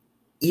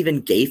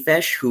 even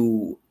Gayfesh,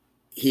 who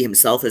he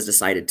himself has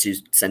decided to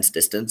sense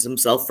distance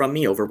himself from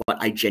me over what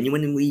I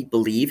genuinely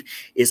believe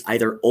is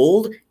either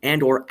old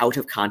and or out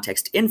of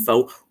context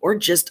info, or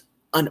just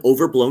an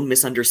overblown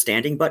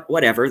misunderstanding, but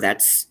whatever,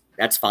 that's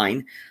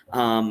fine.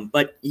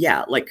 But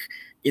yeah, like,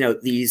 you know,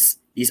 these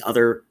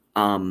other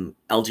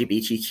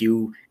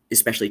LGBTQ,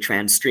 especially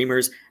trans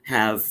streamers,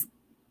 have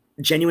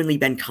genuinely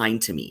been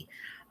kind to me,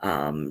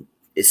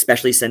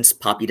 especially since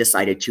Poppy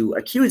decided to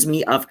accuse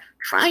me of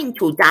trying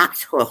to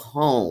dox her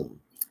home.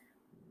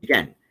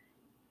 Again,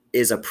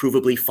 is a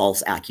provably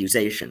false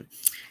accusation.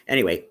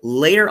 Anyway,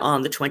 later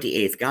on the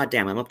 28th,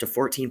 goddamn, I'm up to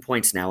 14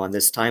 points now on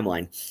this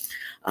timeline.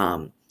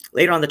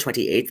 Later on the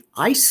 28th,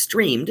 I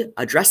streamed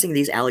addressing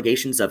these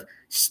allegations of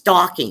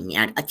stalking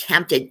and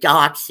attempted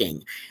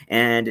doxing,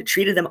 and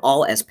treated them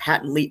all as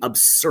patently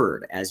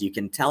absurd, as you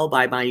can tell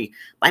by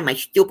my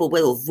stupid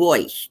little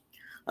voice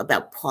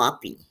about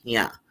Poppy.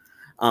 Yeah.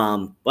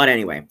 But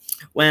anyway,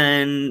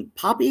 when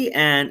Poppy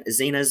and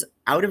Zena's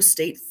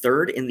out-of-state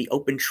third in the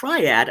open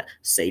triad,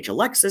 Sage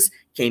Alexis,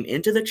 came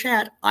into the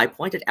chat, I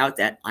pointed out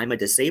that I'm a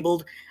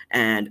disabled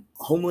and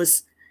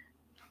homeless,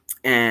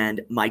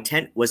 and my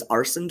tent was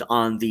arsoned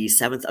on the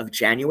 7th of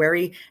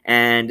January,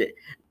 and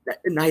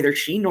neither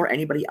she nor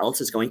anybody else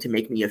is going to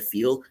make me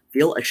feel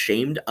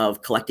ashamed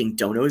of collecting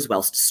donos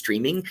whilst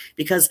streaming,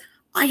 because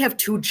I have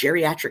 2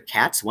 geriatric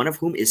cats, one of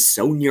whom is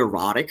so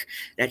neurotic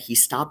that he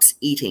stops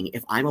eating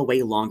if I'm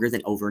away longer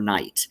than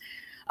overnight.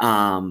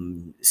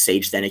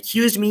 Sage then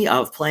accused me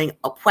of playing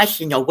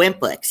Oppression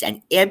Olympics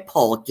and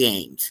Impulse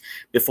games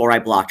before I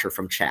blocked her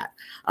from chat.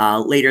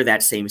 Later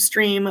that same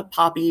stream,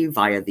 Poppy,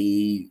 via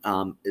the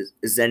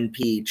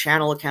ZenP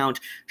channel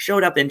account,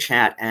 showed up in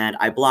chat, and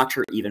I blocked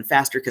her even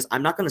faster because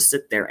I'm not going to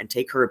sit there and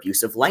take her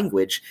abusive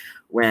language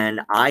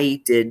when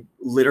I did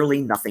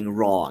literally nothing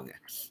wrong.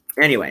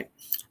 Anyway,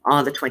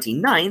 on the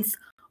 29th,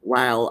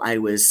 while I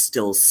was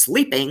still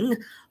sleeping,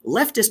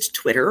 leftist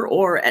Twitter,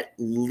 or at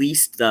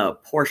least the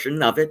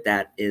portion of it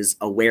that is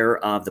aware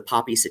of the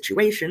Poppy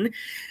situation,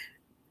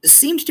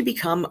 seemed to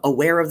become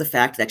aware of the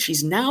fact that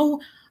she's now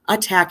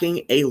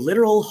attacking a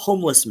literal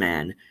homeless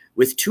man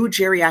with 2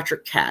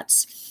 geriatric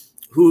cats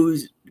who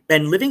had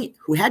been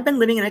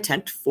living in a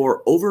tent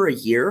for over a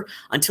year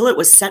until it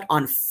was set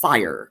on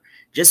fire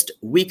just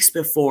weeks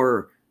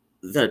before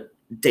the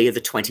day of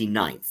the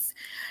 29th.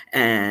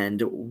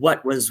 And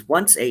what was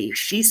once a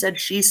she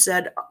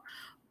said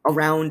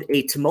around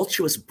a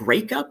tumultuous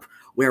breakup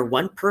where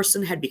one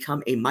person had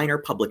become a minor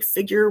public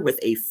figure with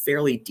a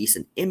fairly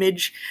decent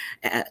image,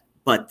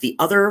 but the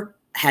other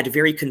had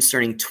very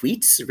concerning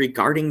tweets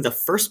regarding the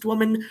first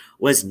woman,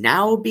 was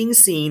now being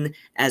seen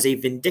as a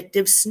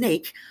vindictive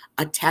snake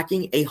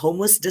attacking a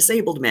homeless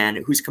disabled man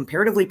who's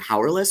comparatively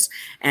powerless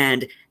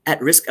and at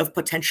risk of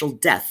potential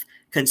death,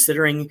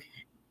 considering,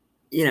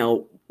 you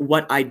know,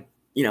 what I,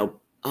 you know,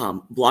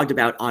 blogged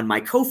about on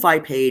my Ko-Fi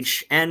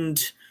page. And,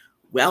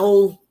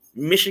 well,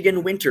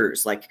 Michigan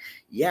winters, like,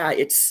 yeah,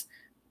 it's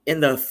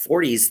in the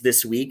 40s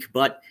this week,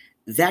 but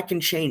that can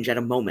change at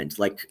a moment.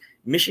 Like,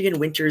 Michigan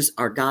winters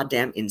are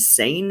goddamn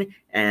insane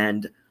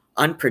and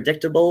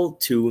unpredictable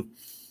to,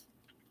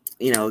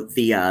 you know,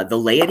 the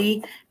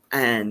laity,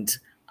 and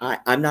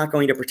I'm not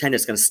going to pretend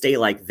it's going to stay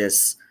like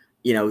this,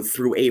 you know,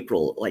 through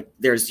April. Like,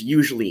 there's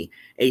usually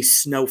a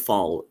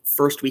snowfall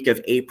first week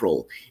of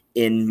April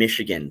in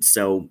Michigan,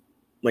 so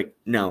like,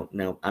 no,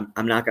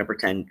 I'm not going to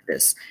pretend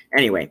this.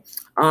 Anyway,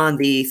 on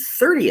the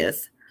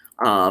 30th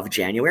of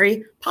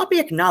January, Poppy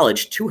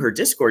acknowledged to her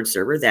Discord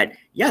server that,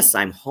 yes,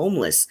 I'm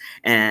homeless,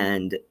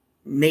 and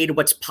made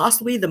what's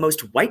possibly the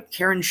most white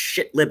Karen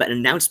shitlib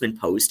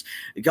announcement post,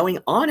 going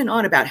on and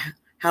on about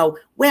how,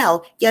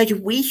 well, there's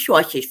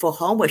resources for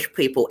homeless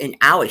people in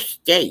our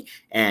state,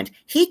 and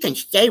he can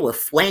stay with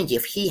friends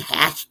if he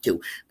has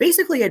to.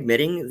 Basically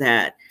admitting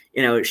that,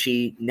 you know,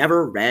 she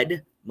never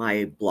read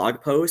my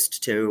blog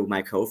post to my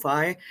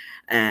Ko-Fi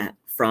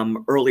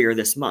from earlier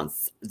this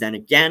month. Then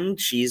again,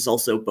 she's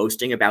also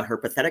boasting about her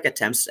pathetic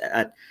attempts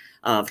at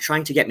of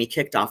trying to get me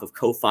kicked off of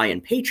Ko-Fi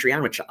and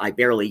Patreon, which I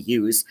barely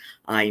use.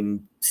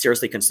 I'm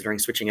seriously considering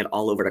switching it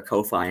all over to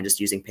Ko-Fi and just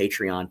using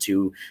Patreon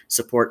to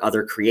support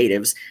other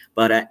creatives.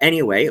 But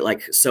anyway,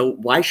 like, so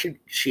why should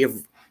she have,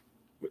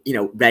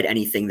 read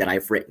anything that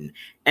I've written?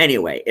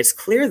 Anyway, it's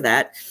clear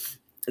that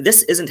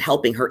this isn't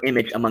helping her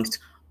image amongst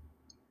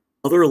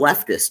other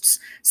leftists,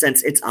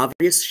 since it's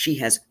obvious she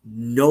has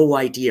no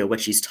idea what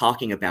she's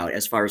talking about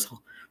as far as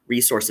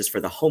resources for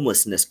the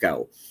homelessness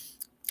go.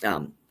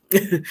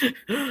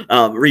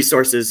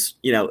 Resources,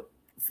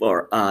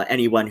 for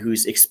anyone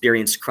who's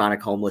experienced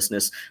chronic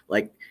homelessness.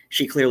 Like,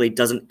 she clearly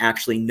doesn't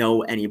actually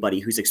know anybody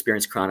who's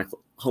experienced chronic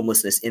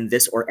homelessness in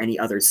this or any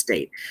other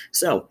state.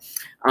 So,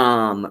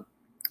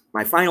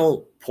 my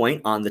final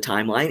point on the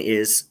timeline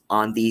is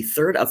on the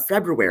 3rd of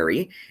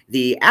February,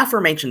 the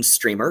aforementioned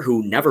streamer,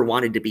 who never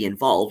wanted to be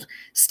involved,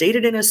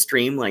 stated in a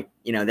stream, like,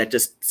 that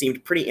just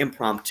seemed pretty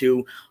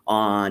impromptu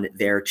on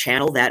their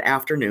channel that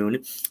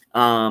afternoon.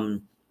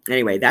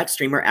 Anyway, that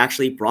streamer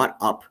actually brought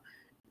up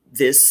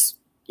this,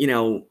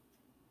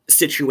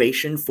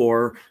 situation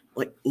for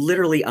like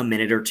literally a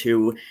minute or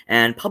two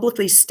and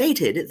publicly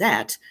stated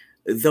that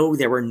though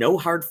there were no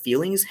hard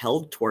feelings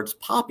held towards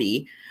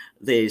Poppy,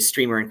 the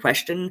streamer in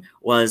question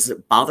was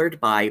bothered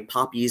by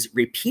Poppy's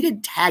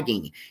repeated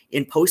tagging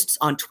in posts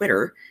on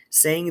Twitter,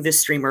 saying the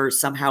streamer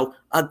somehow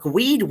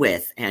agreed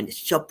with and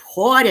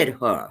supported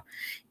her,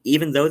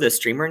 even though the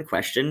streamer in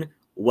question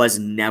was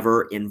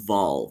never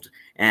involved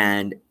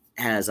and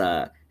has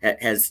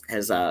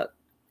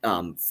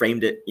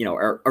framed it,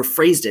 or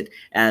phrased it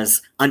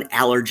as an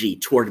allergy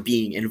toward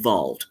being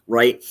involved,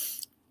 right?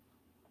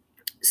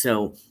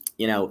 So,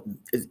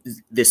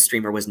 this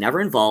streamer was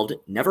never involved,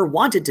 never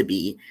wanted to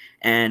be,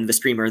 and the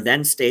streamer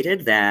then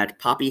stated that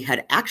Poppy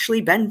had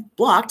actually been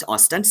blocked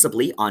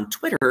ostensibly on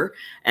Twitter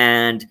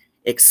and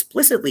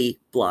explicitly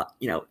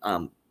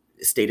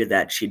stated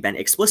that she'd been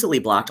explicitly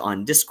blocked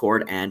on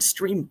Discord and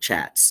stream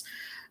chats.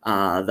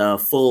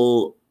 The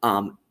full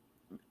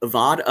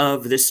VOD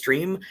of this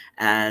stream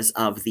as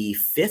of the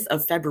 5th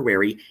of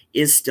February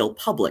is still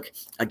public.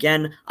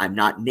 Again, I'm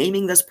not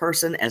naming this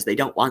person as they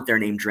don't want their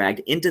name dragged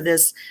into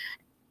this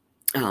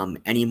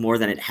any more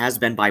than it has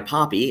been by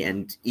Poppy,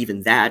 and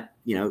even that,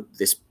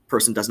 this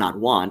person does not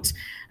want.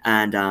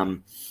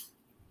 And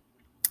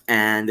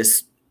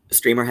this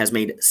streamer has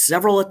made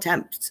several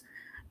attempts,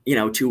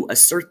 to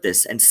assert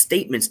this and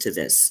statements to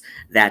this.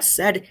 That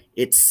said,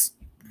 it's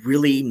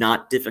really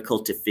not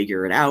difficult to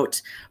figure it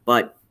out,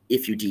 but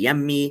if you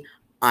DM me,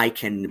 I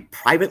can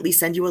privately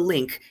send you a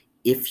link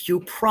if you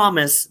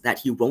promise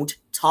that you won't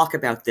talk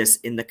about this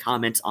in the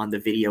comments on the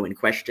video in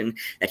question,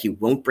 that you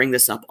won't bring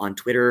this up on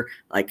Twitter.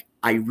 Like,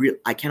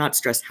 I cannot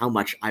stress how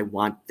much I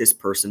want this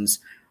person's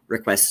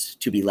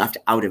request to be left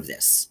out of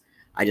this.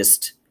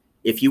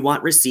 If you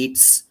want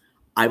receipts,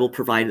 I will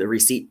provide the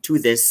receipt to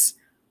this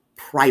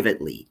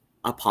privately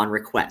upon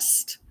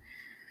request.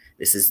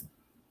 This is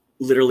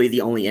literally the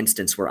only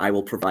instance where I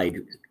will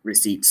provide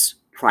receipts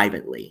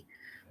privately.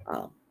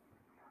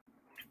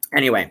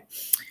 Anyway,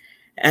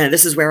 and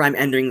this is where I'm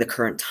ending the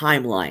current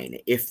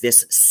timeline. If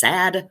this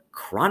sad,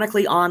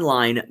 chronically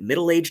online,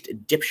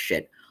 middle-aged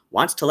dipshit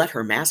wants to let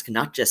her mask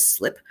not just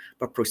slip,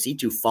 but proceed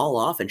to fall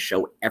off and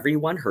show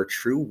everyone her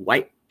true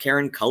white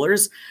Karen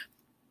colors,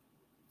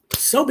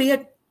 so be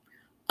it.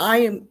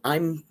 I'm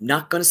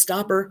not going to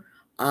stop her.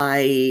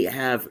 I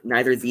have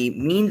neither the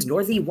means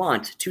nor the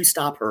want to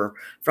stop her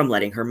from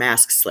letting her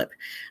mask slip.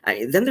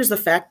 Then there's the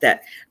fact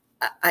that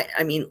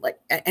I mean, like,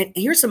 and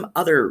here's some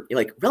other,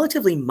 like,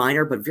 relatively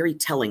minor but very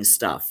telling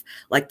stuff.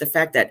 Like the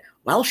fact that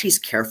while she's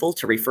careful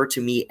to refer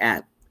to me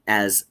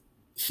as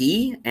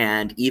he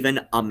and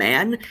even a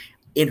man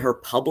in her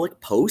public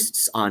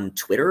posts on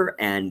Twitter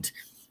and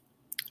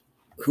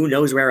who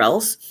knows where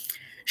else,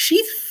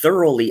 she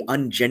thoroughly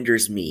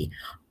ungenders me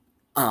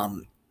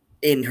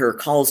in her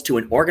calls to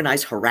an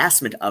organized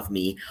harassment of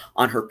me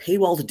on her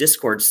paywalled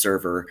Discord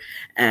server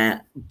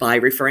by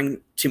referring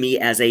to me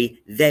as a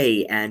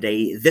they and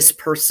a this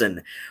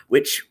person,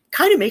 which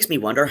kind of makes me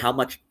wonder how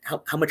much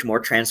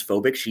more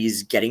transphobic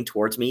she's getting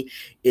towards me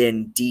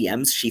in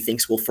DMs she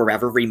thinks will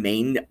forever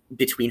remain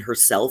between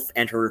herself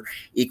and her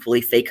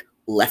equally fake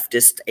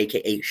leftist,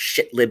 aka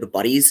shitlib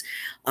buddies.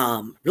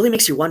 Really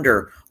makes you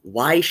wonder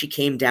why she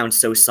came down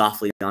so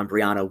softly on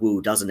Brianna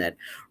Wu, doesn't it?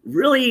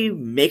 Really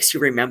makes you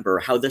remember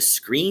how the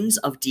screens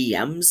of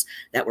DMs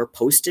that were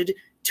posted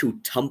to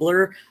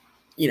Tumblr,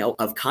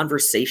 of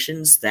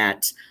conversations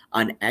that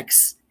an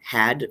ex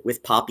had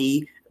with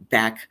Poppy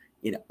back,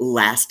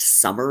 last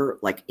summer,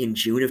 like in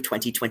June of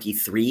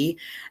 2023,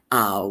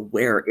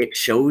 where it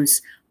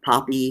shows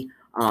Poppy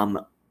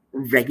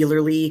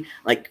regularly,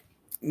 like,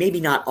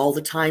 maybe not all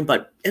the time,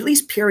 but at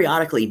least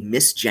periodically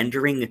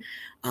misgendering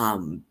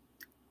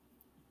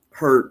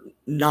her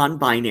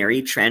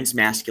non-binary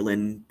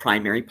transmasculine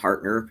primary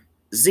partner,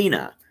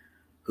 Zena,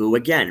 who,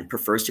 again,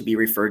 prefers to be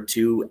referred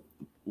to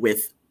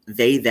with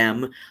they,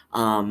 them,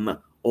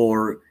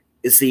 or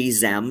ze,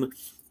 them.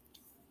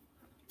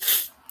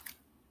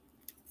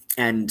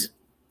 And,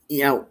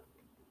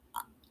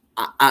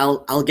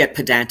 I'll get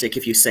pedantic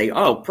if you say,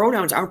 "Oh,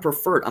 pronouns aren't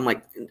preferred." I'm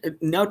like,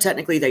 no,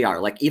 technically they are.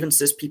 Like even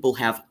cis people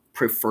have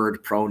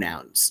preferred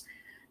pronouns,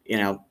 you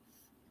know,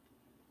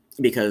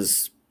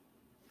 because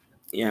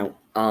you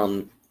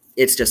know,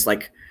 it's just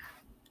like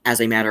as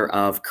a matter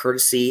of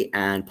courtesy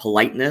and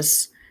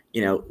politeness,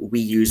 you know, we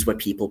use what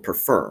people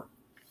prefer.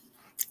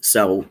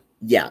 So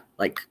yeah,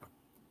 like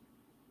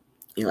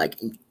you know, like,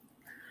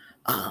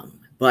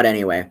 but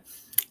anyway,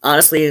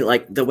 honestly,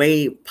 like the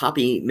way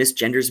Poppy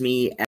misgenders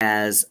me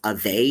as a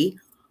they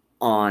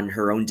on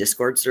her own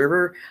Discord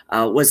server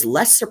was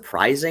less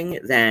surprising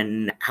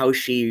than how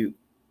she,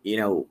 you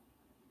know,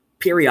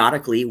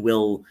 periodically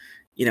will,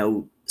 you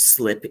know,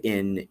 slip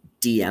in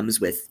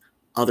DMs with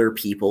other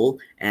people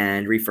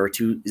and refer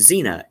to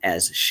Zena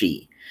as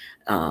she.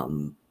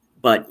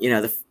 But, you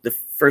know, the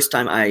first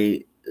time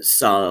I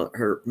saw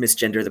her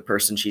misgender the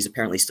person she's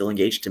apparently still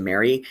engaged to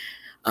marry,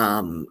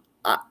 I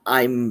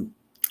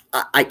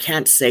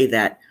can't say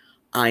that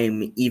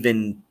I'm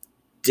even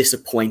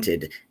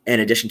disappointed, in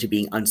addition to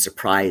being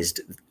unsurprised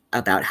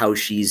about how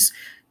she's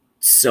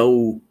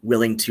so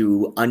willing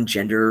to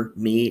ungender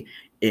me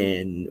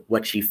in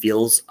what she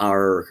feels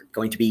are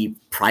going to be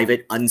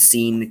private,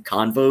 unseen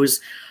convos.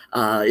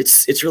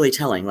 It's really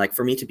telling. Like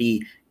for me to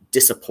be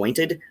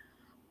disappointed,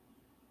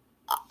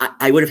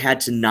 I would have had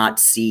to not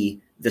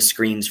see the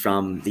screens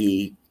from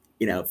the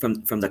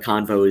from the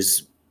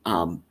convos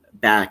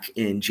back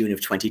in June of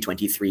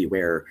 2023,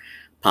 where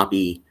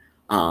Poppy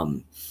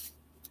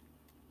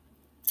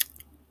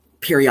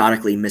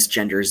periodically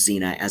misgenders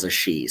Zena as a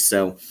she.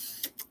 So,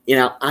 you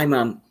know,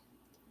 I'm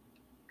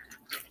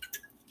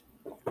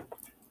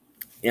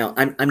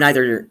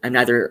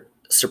neither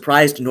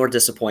surprised nor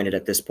disappointed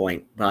at this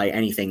point by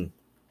anything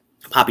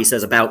Poppy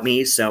says about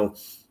me. So,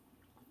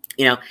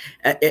 you know,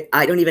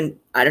 I don't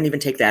even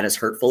take that as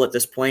hurtful at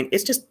this point.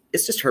 It's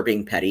just her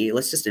being petty.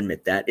 Let's just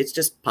admit that. It's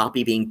just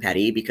Poppy being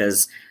petty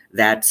because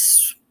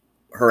that's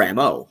her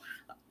MO,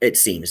 it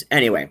seems.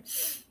 Anyway,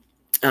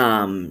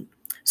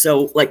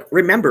 so like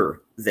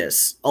remember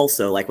this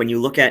also, like when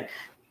you look at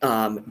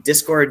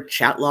Discord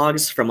chat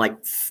logs from like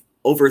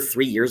over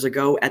 3 years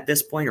ago at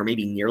this point, or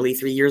maybe nearly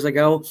 3 years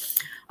ago,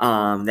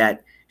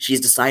 that she's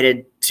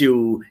decided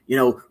to, you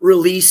know,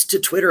 release to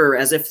Twitter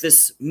as if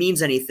this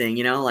means anything,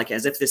 you know, like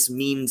as if this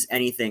means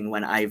anything,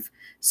 when I've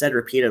said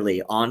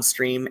repeatedly on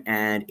stream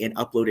and in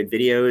uploaded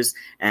videos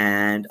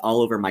and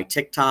all over my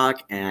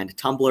TikTok and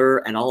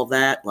Tumblr and all of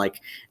that,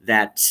 like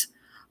that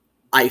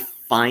I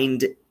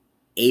find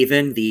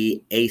AVEN,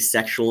 the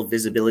Asexual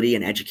Visibility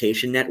and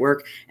Education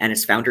Network, and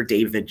its founder,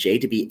 David J.,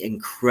 to be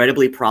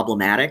incredibly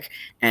problematic.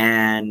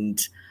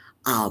 And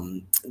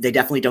they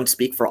definitely don't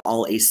speak for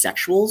all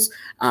asexuals.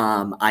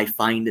 I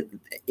find,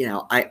 you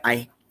know,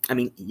 I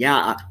mean,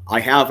 yeah, I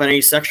have an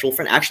asexual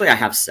friend. Actually, I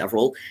have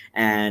several,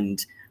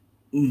 and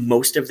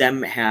most of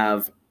them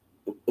have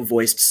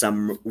voiced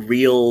some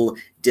real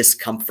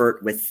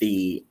discomfort with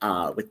the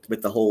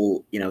with the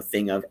whole, you know,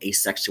 thing of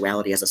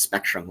asexuality as a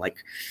spectrum. Like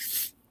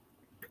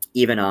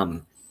even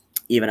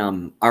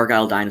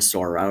Argyle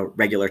Dinosaur,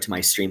 regular to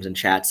my streams and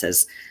chats,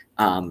 has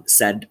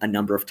said a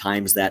number of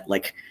times that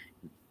like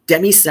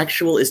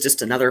demisexual is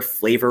just another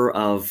flavor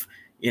of,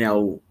 you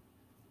know,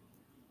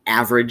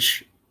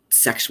 average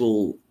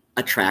sexual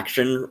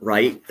attraction,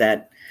 right?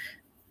 That,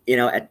 you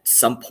know, at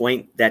some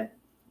point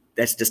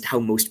that's just how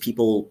most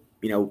people,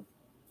 you know,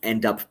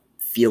 end up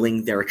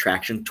feeling their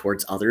attraction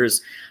towards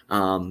others.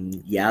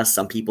 Yeah,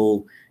 some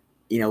people,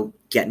 you know,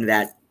 get into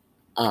that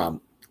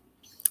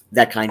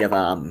that kind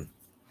of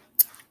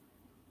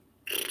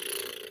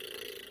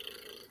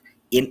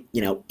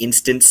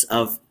instance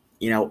of,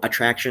 you know,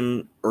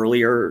 attraction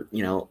earlier,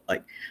 you know,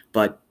 like,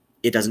 but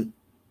it doesn't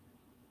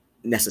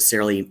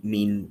necessarily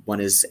mean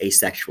one is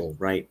asexual,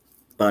 right?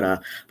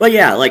 But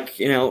yeah, like,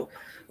 you know,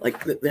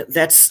 like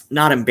that's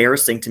not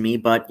embarrassing to me,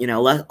 but, you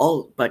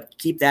know, but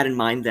keep that in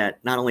mind, that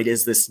not only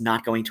is this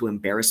not going to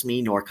embarrass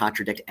me nor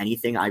contradict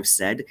anything I've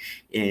said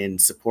in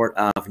support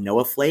of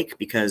Noah Flake,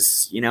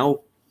 because, you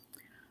know,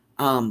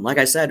 like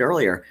I said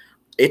earlier,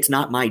 it's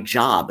not my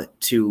job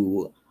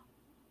to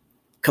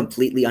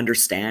completely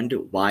understand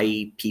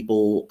why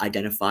people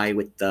identify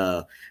with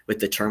the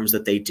terms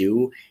that they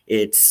do.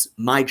 It's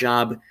my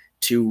job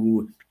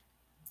to,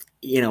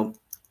 you know,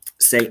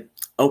 say,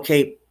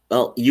 okay,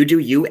 well, you do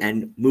you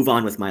and move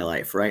on with my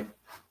life, right?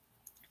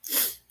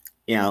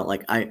 You know,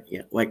 like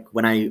like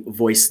when I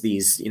voice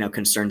these, you know,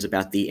 concerns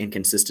about the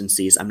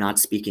inconsistencies, I'm not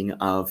speaking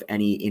of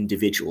any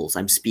individuals.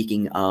 I'm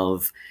speaking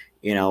of,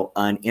 you know,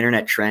 an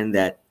internet trend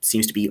that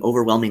seems to be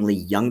overwhelmingly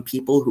young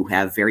people who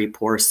have very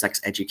poor sex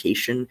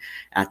education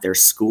at their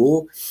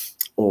school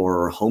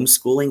or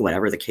homeschooling,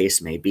 whatever the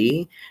case may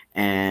be.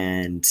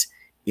 And,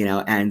 you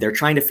know, and they're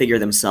trying to figure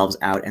themselves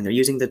out, and they're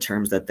using the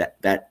terms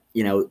that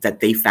you know, that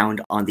they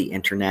found on the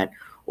internet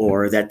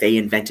or that they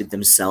invented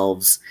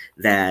themselves,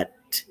 that,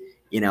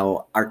 you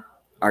know,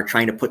 are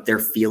trying to put their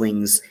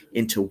feelings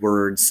into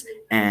words.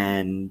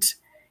 And,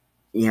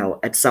 you know,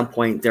 at some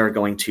point they're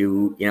going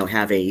to, you know,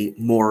 have a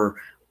more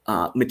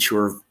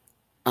mature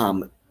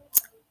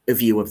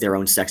view of their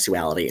own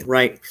sexuality,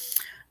 right?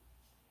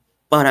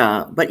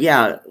 But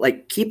yeah,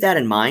 like keep that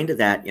in mind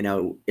that,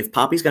 if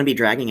Poppy's going to be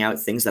dragging out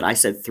things that I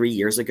said 3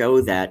 years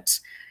ago that,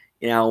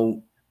 you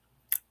know,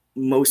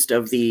 most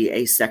of the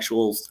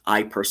asexuals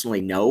I personally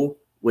know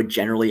would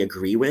generally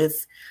agree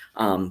with.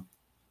 And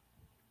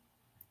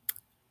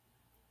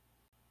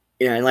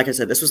like I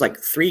said, this was like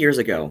 3 years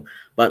ago,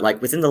 but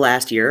like within the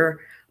last year,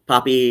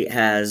 Poppy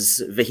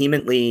has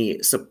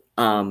vehemently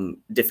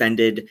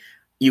defended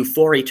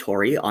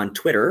Euphoriatory on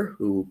Twitter,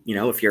 who,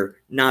 if you're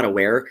not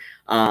aware,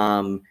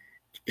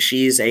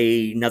 she's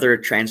another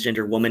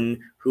transgender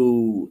woman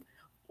who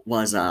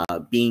was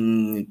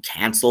being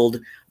canceled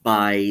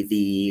by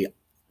the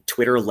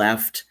Twitter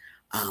left.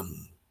 I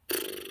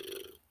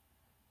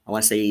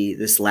want to say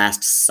this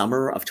last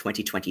summer of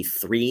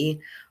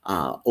 2023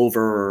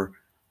 over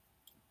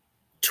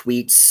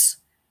tweets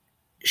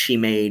she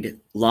made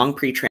long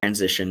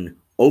pre-transition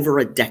over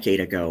a decade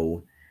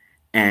ago.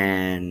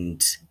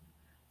 And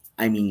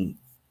I mean,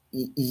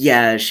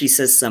 yeah, she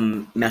says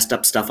some messed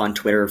up stuff on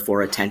Twitter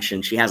for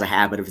attention. She has a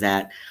habit of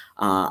that.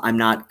 I'm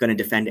not going to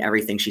defend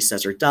everything she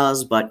says or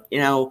does, but,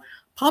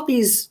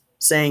 Poppy's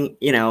saying,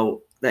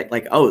 that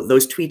like, oh,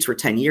 those tweets were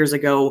 10 years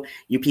ago.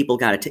 You people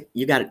got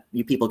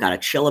to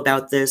chill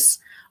about this.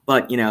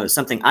 But,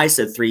 something I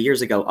said 3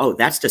 years ago, oh,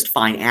 that's just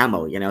fine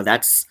ammo.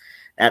 That's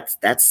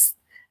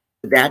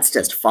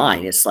just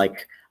fine. It's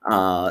like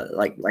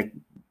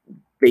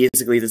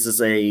basically this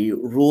is a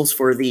rules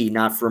for thee,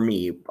 not for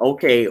me.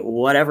 Okay,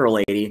 whatever,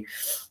 lady.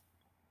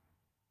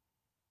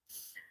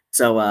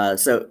 So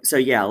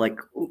yeah, like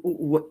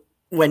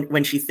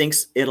when she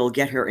thinks it'll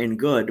get her in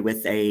good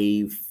with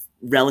a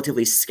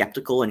relatively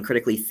skeptical and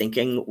critically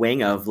thinking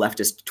wing of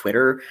leftist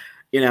Twitter,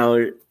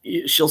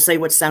 she'll say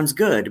what sounds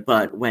good.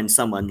 But when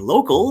someone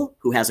local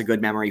who has a good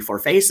memory for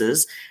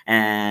faces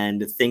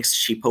and thinks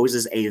she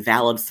poses a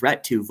valid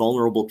threat to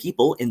vulnerable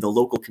people in the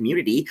local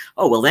community,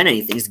 oh, well, then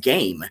anything's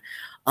game.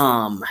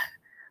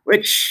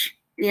 Which,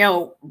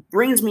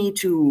 brings me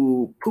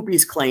to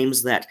Poopy's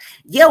claims that,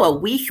 yeah, well,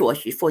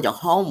 resources for the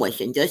homeless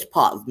in this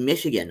part of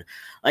Michigan.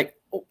 Like,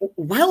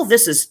 while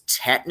this is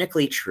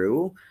technically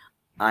true,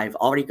 I've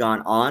already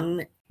gone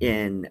on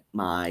in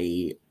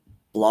my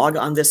blog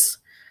on this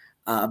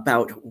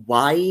about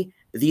why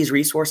these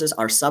resources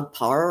are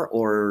subpar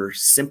or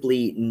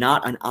simply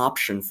not an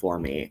option for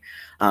me.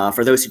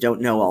 For those who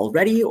don't know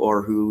already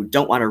or who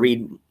don't want to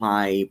read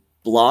my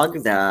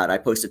blog that I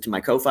posted to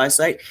my Ko-Fi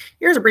site,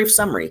 here's a brief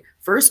summary.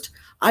 First,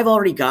 I've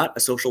already got a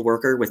social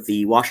worker with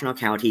the Washtenaw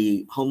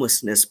County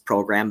Homelessness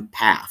Program,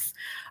 PATH.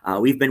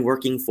 We've been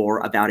working for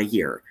about a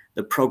year.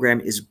 The program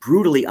is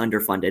brutally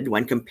underfunded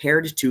when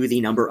compared to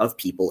the number of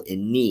people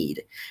in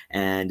need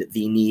and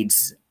the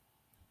needs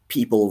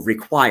people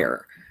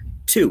require.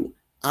 2,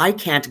 I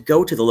can't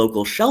go to the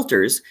local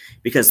shelters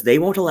because they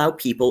won't allow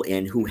people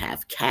in who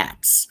have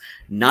cats.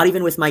 Not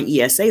even with my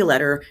ESA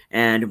letter,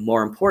 and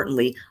more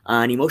importantly,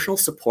 an emotional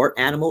support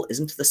animal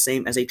isn't the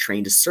same as a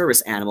trained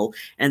service animal,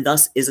 and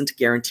thus isn't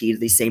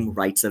guaranteed the same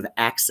rights of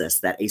access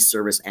that a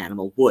service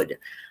animal would.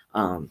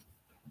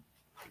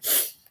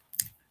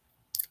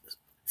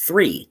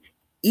 3,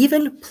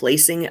 even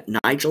placing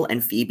Nigel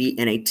and Phoebe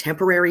in a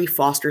temporary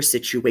foster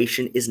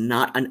situation is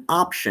not an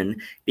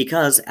option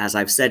because, as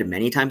I've said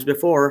many times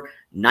before,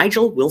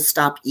 Nigel will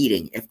stop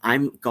eating if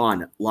I'm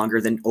gone longer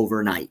than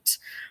overnight.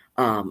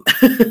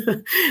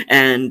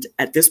 And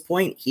at this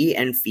point, he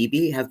and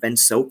Phoebe have been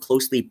so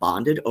closely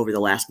bonded over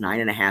the last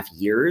 9.5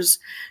 years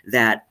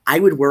that I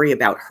would worry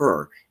about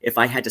her if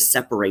I had to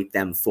separate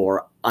them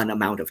for an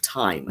amount of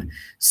time.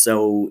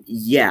 So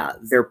yeah,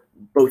 they're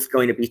both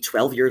going to be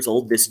 12 years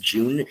old this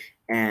June,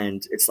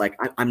 and it's like,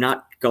 I'm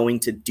not going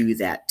to do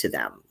that to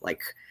them.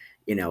 Like,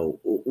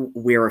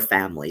 we're a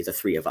family, the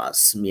three of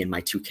us, me and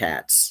my 2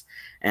 cats.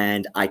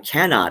 And I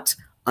cannot,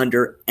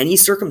 under any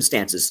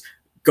circumstances,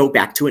 go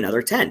back to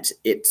another tent.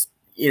 It's,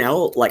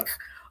 like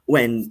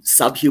when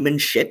subhuman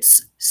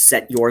shits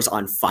set yours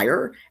on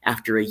fire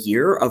after a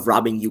year of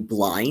robbing you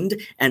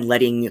blind and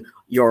letting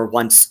your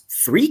once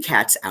 3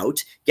 cats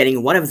out,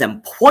 getting one of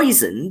them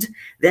poisoned,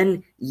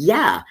 then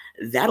yeah,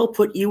 that'll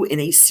put you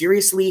in a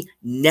seriously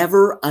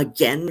never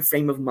again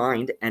frame of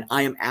mind. And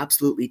I am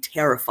absolutely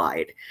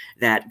terrified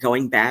that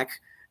going back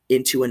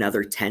into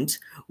another tent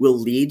will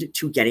lead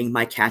to getting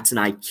my cats and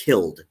I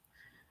killed.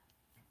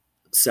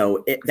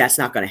 So that's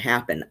not going to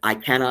happen. I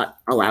cannot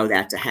allow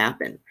that to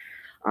happen.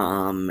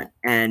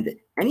 And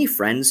any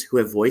friends who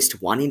have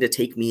voiced wanting to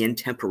take me in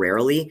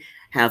temporarily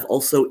have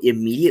also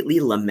immediately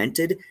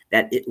lamented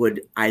that it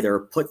would either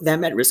put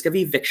them at risk of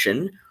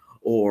eviction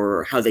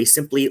or how they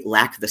simply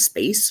lack the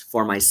space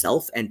for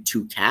myself and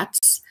 2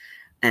 cats.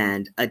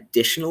 And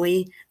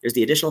additionally, there's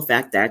the additional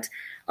fact that,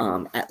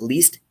 at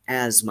least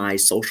as my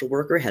social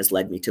worker has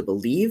led me to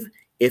believe,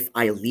 if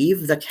I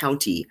leave the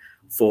county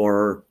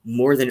for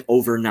more than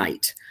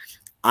overnight,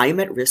 I am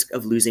at risk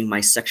of losing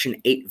my Section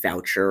 8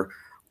 voucher,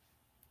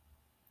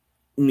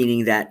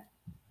 meaning that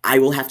I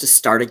will have to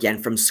start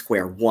again from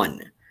square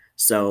one.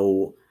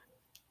 So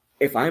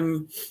if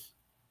I'm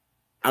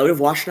out of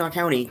Washtenaw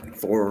County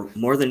for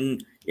more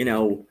than,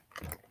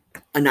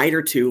 a night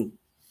or 2,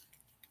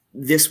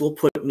 this will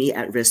put me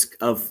at risk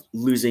of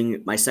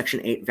losing my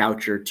Section 8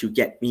 voucher to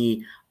get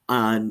me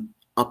an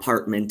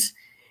apartment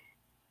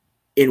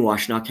in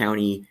Washtenaw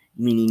County,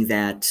 meaning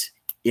that,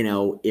 you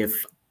know,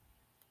 if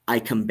I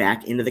come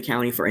back into the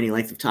county for any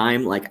length of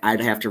time, like I'd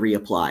have to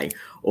reapply,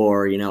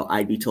 or, you know,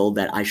 I'd be told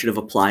that I should have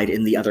applied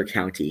in the other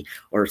county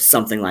or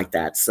something like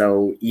that.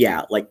 So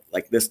yeah,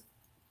 like this,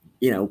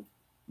 you know,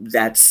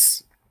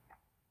 that's,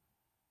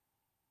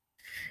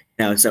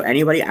 you know, so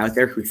anybody out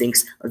there who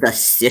thinks the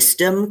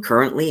system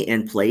currently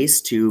in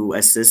place to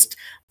assist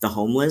the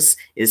homeless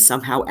is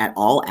somehow at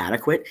all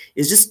adequate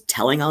is just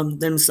telling on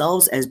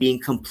themselves as being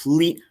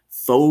complete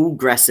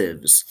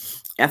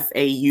faux-gressives.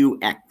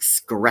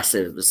 F-A-U-X,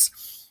 aggressives.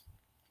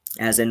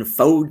 As in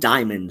faux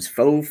diamonds,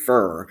 faux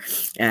fur.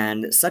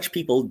 And such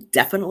people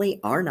definitely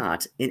are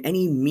not in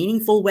any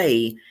meaningful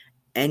way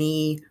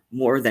any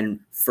more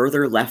than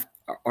further left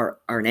or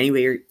in any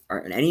way or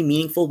in any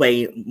meaningful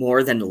way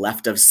more than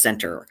left of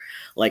center.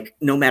 Like,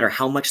 no matter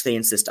how much they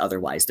insist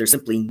otherwise. There's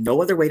simply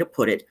no other way to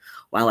put it.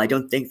 While I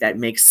don't think that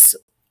makes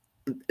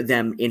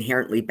them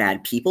inherently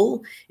bad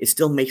people, it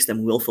still makes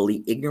them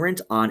willfully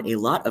ignorant on a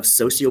lot of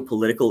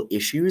socio-political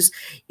issues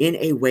in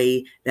a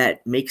way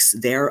that makes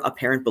their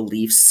apparent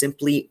beliefs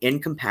simply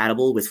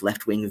incompatible with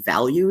left-wing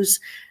values.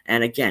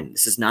 And again,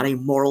 this is not a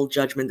moral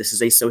judgment, this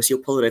is a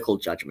socio-political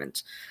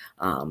judgment.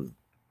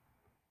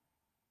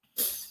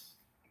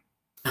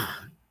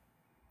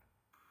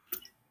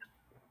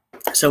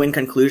 So in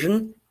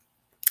conclusion,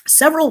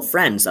 several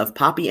friends of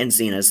Poppy and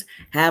Zena's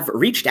have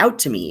reached out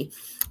to me,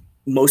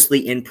 mostly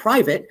in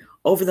private,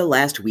 over the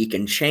last week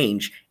and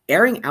change,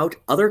 airing out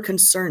other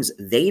concerns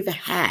they've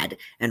had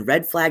and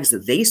red flags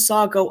that they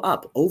saw go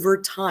up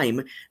over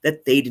time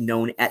that they'd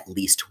known at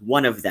least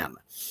one of them.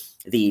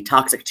 The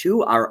toxic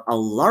two are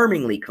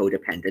alarmingly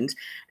codependent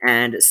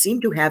and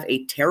seem to have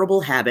a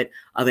terrible habit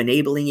of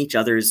enabling each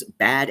other's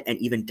bad and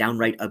even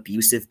downright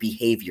abusive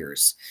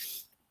behaviors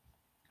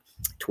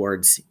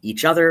towards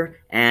each other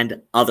and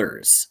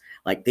others.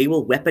 Like, they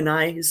will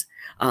weaponize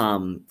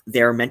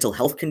their mental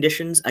health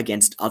conditions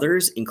against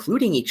others,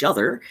 including each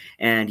other,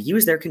 and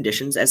use their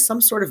conditions as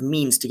some sort of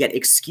means to get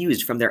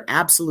excused from their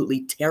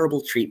absolutely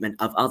terrible treatment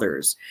of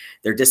others.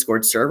 Their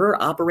Discord server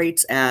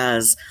operates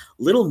as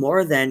little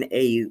more than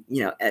a,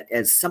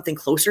 as something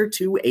closer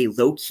to a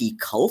low-key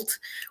cult,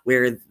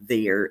 where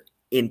their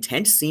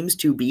intent seems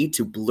to be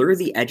to blur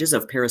the edges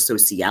of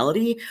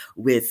parasociality,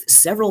 with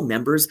several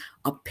members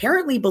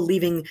apparently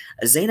believing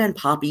Zena and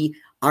Poppy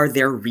are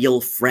their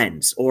real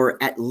friends, or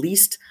at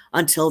least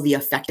until the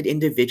affected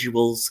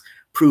individuals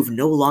prove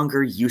no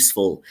longer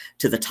useful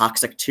to the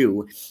toxic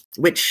two,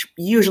 which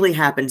usually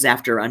happens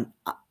after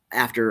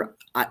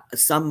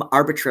some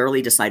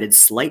arbitrarily decided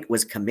slight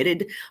was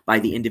committed by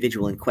the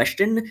individual in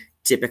question,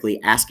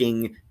 typically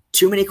asking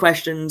too many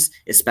questions,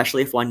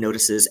 especially if one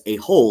notices a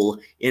hole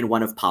in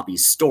one of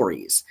Poppy's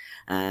stories.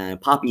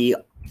 Poppy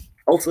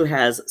also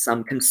has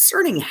some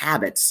concerning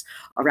habits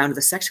around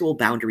the sexual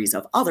boundaries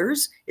of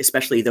others,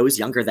 especially those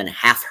younger than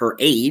half her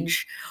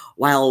age.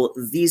 While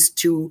these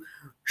two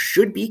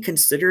should be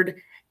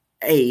considered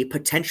a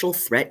potential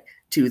threat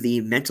to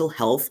the mental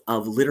health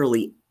of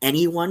literally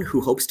anyone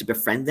who hopes to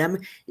befriend them,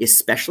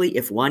 especially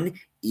if one,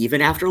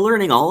 even after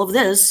learning all of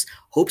this,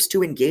 hopes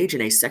to engage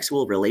in a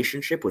sexual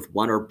relationship with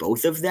one or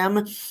both of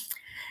them,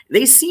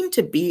 they seem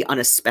to be on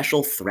a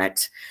special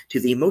threat to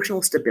the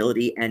emotional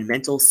stability and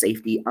mental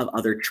safety of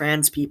other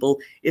trans people,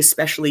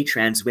 especially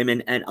trans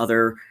women and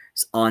others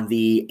on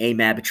the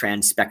AMAB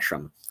trans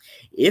spectrum.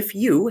 If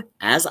you,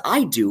 as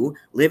I do,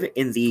 live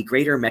in the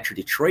greater Metro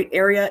Detroit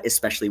area,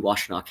 especially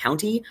Washtenaw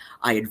County,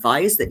 I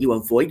advise that you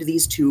avoid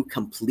these two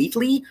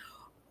completely,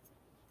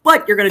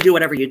 but you're going to do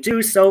whatever you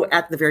do, so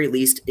at the very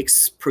least,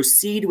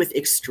 proceed with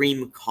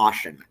extreme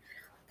caution.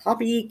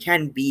 Poppy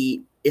can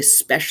be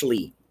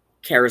especially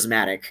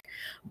charismatic,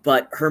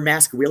 but her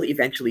mask will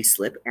eventually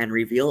slip and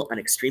reveal an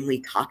extremely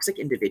toxic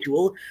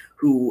individual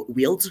who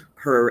wields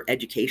her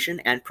education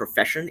and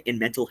profession in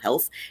mental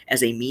health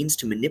as a means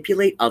to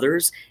manipulate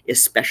others,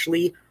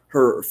 especially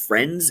her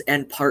friends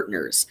and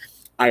partners.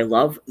 I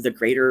love the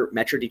greater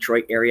Metro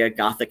Detroit area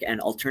Gothic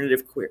and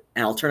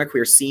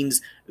Alternaqueer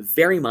scenes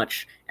very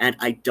much, and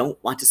I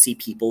don't want to see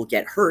people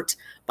get hurt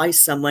by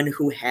someone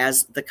who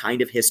has the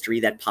kind of history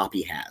that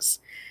Poppy has.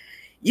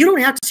 You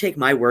don't have to take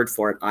my word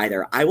for it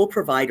either. I will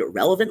provide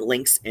relevant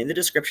links in the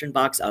description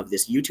box of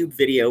this YouTube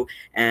video,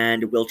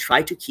 and we'll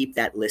try to keep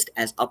that list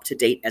as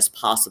up-to-date as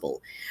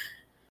possible.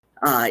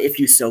 If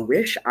you so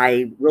wish,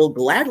 I will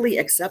gladly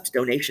accept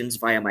donations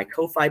via my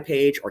Ko-Fi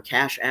page or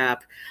Cash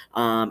App,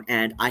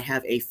 and I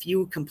have a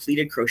few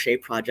completed crochet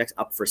projects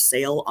up for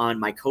sale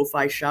on my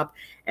Ko-Fi shop,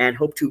 and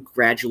hope to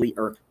gradually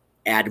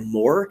add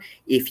more.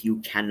 If you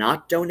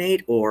cannot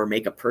donate or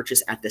make a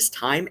purchase at this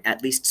time,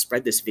 at least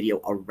spread this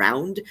video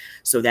around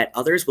so that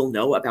others will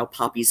know about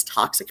Poppy's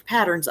toxic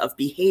patterns of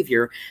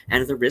behavior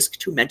and the risk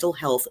to mental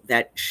health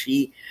that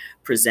she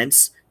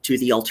presents to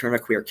the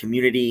Alternaqueer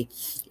community,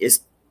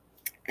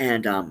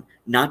 and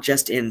not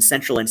just in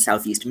Central and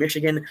Southeast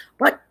Michigan,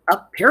 but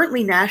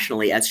apparently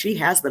nationally, as she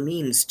has the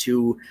means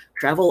to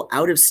travel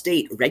out of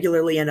state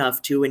regularly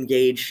enough to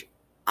engage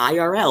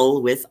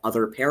IRL with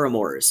other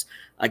paramours.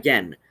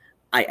 Again,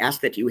 I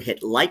ask that you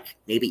hit like,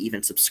 maybe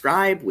even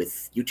subscribe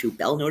with YouTube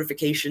bell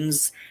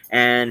notifications,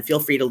 and feel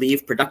free to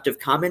leave productive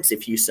comments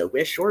if you so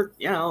wish, or,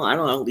 I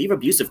don't know, leave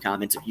abusive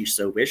comments if you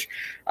so wish.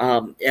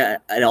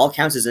 It all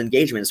counts as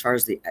engagement as far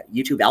as the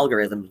YouTube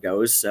algorithm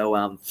goes,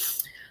 so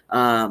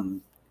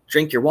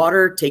drink your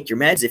water, take your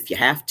meds if you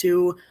have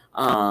to,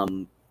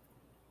 and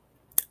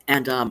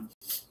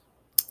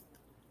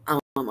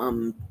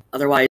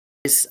otherwise,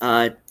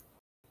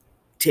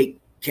 take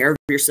care of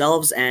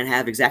yourselves and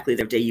have exactly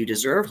the day you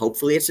deserve.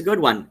 Hopefully it's a good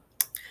one.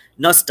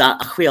 Nosta,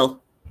 achwil.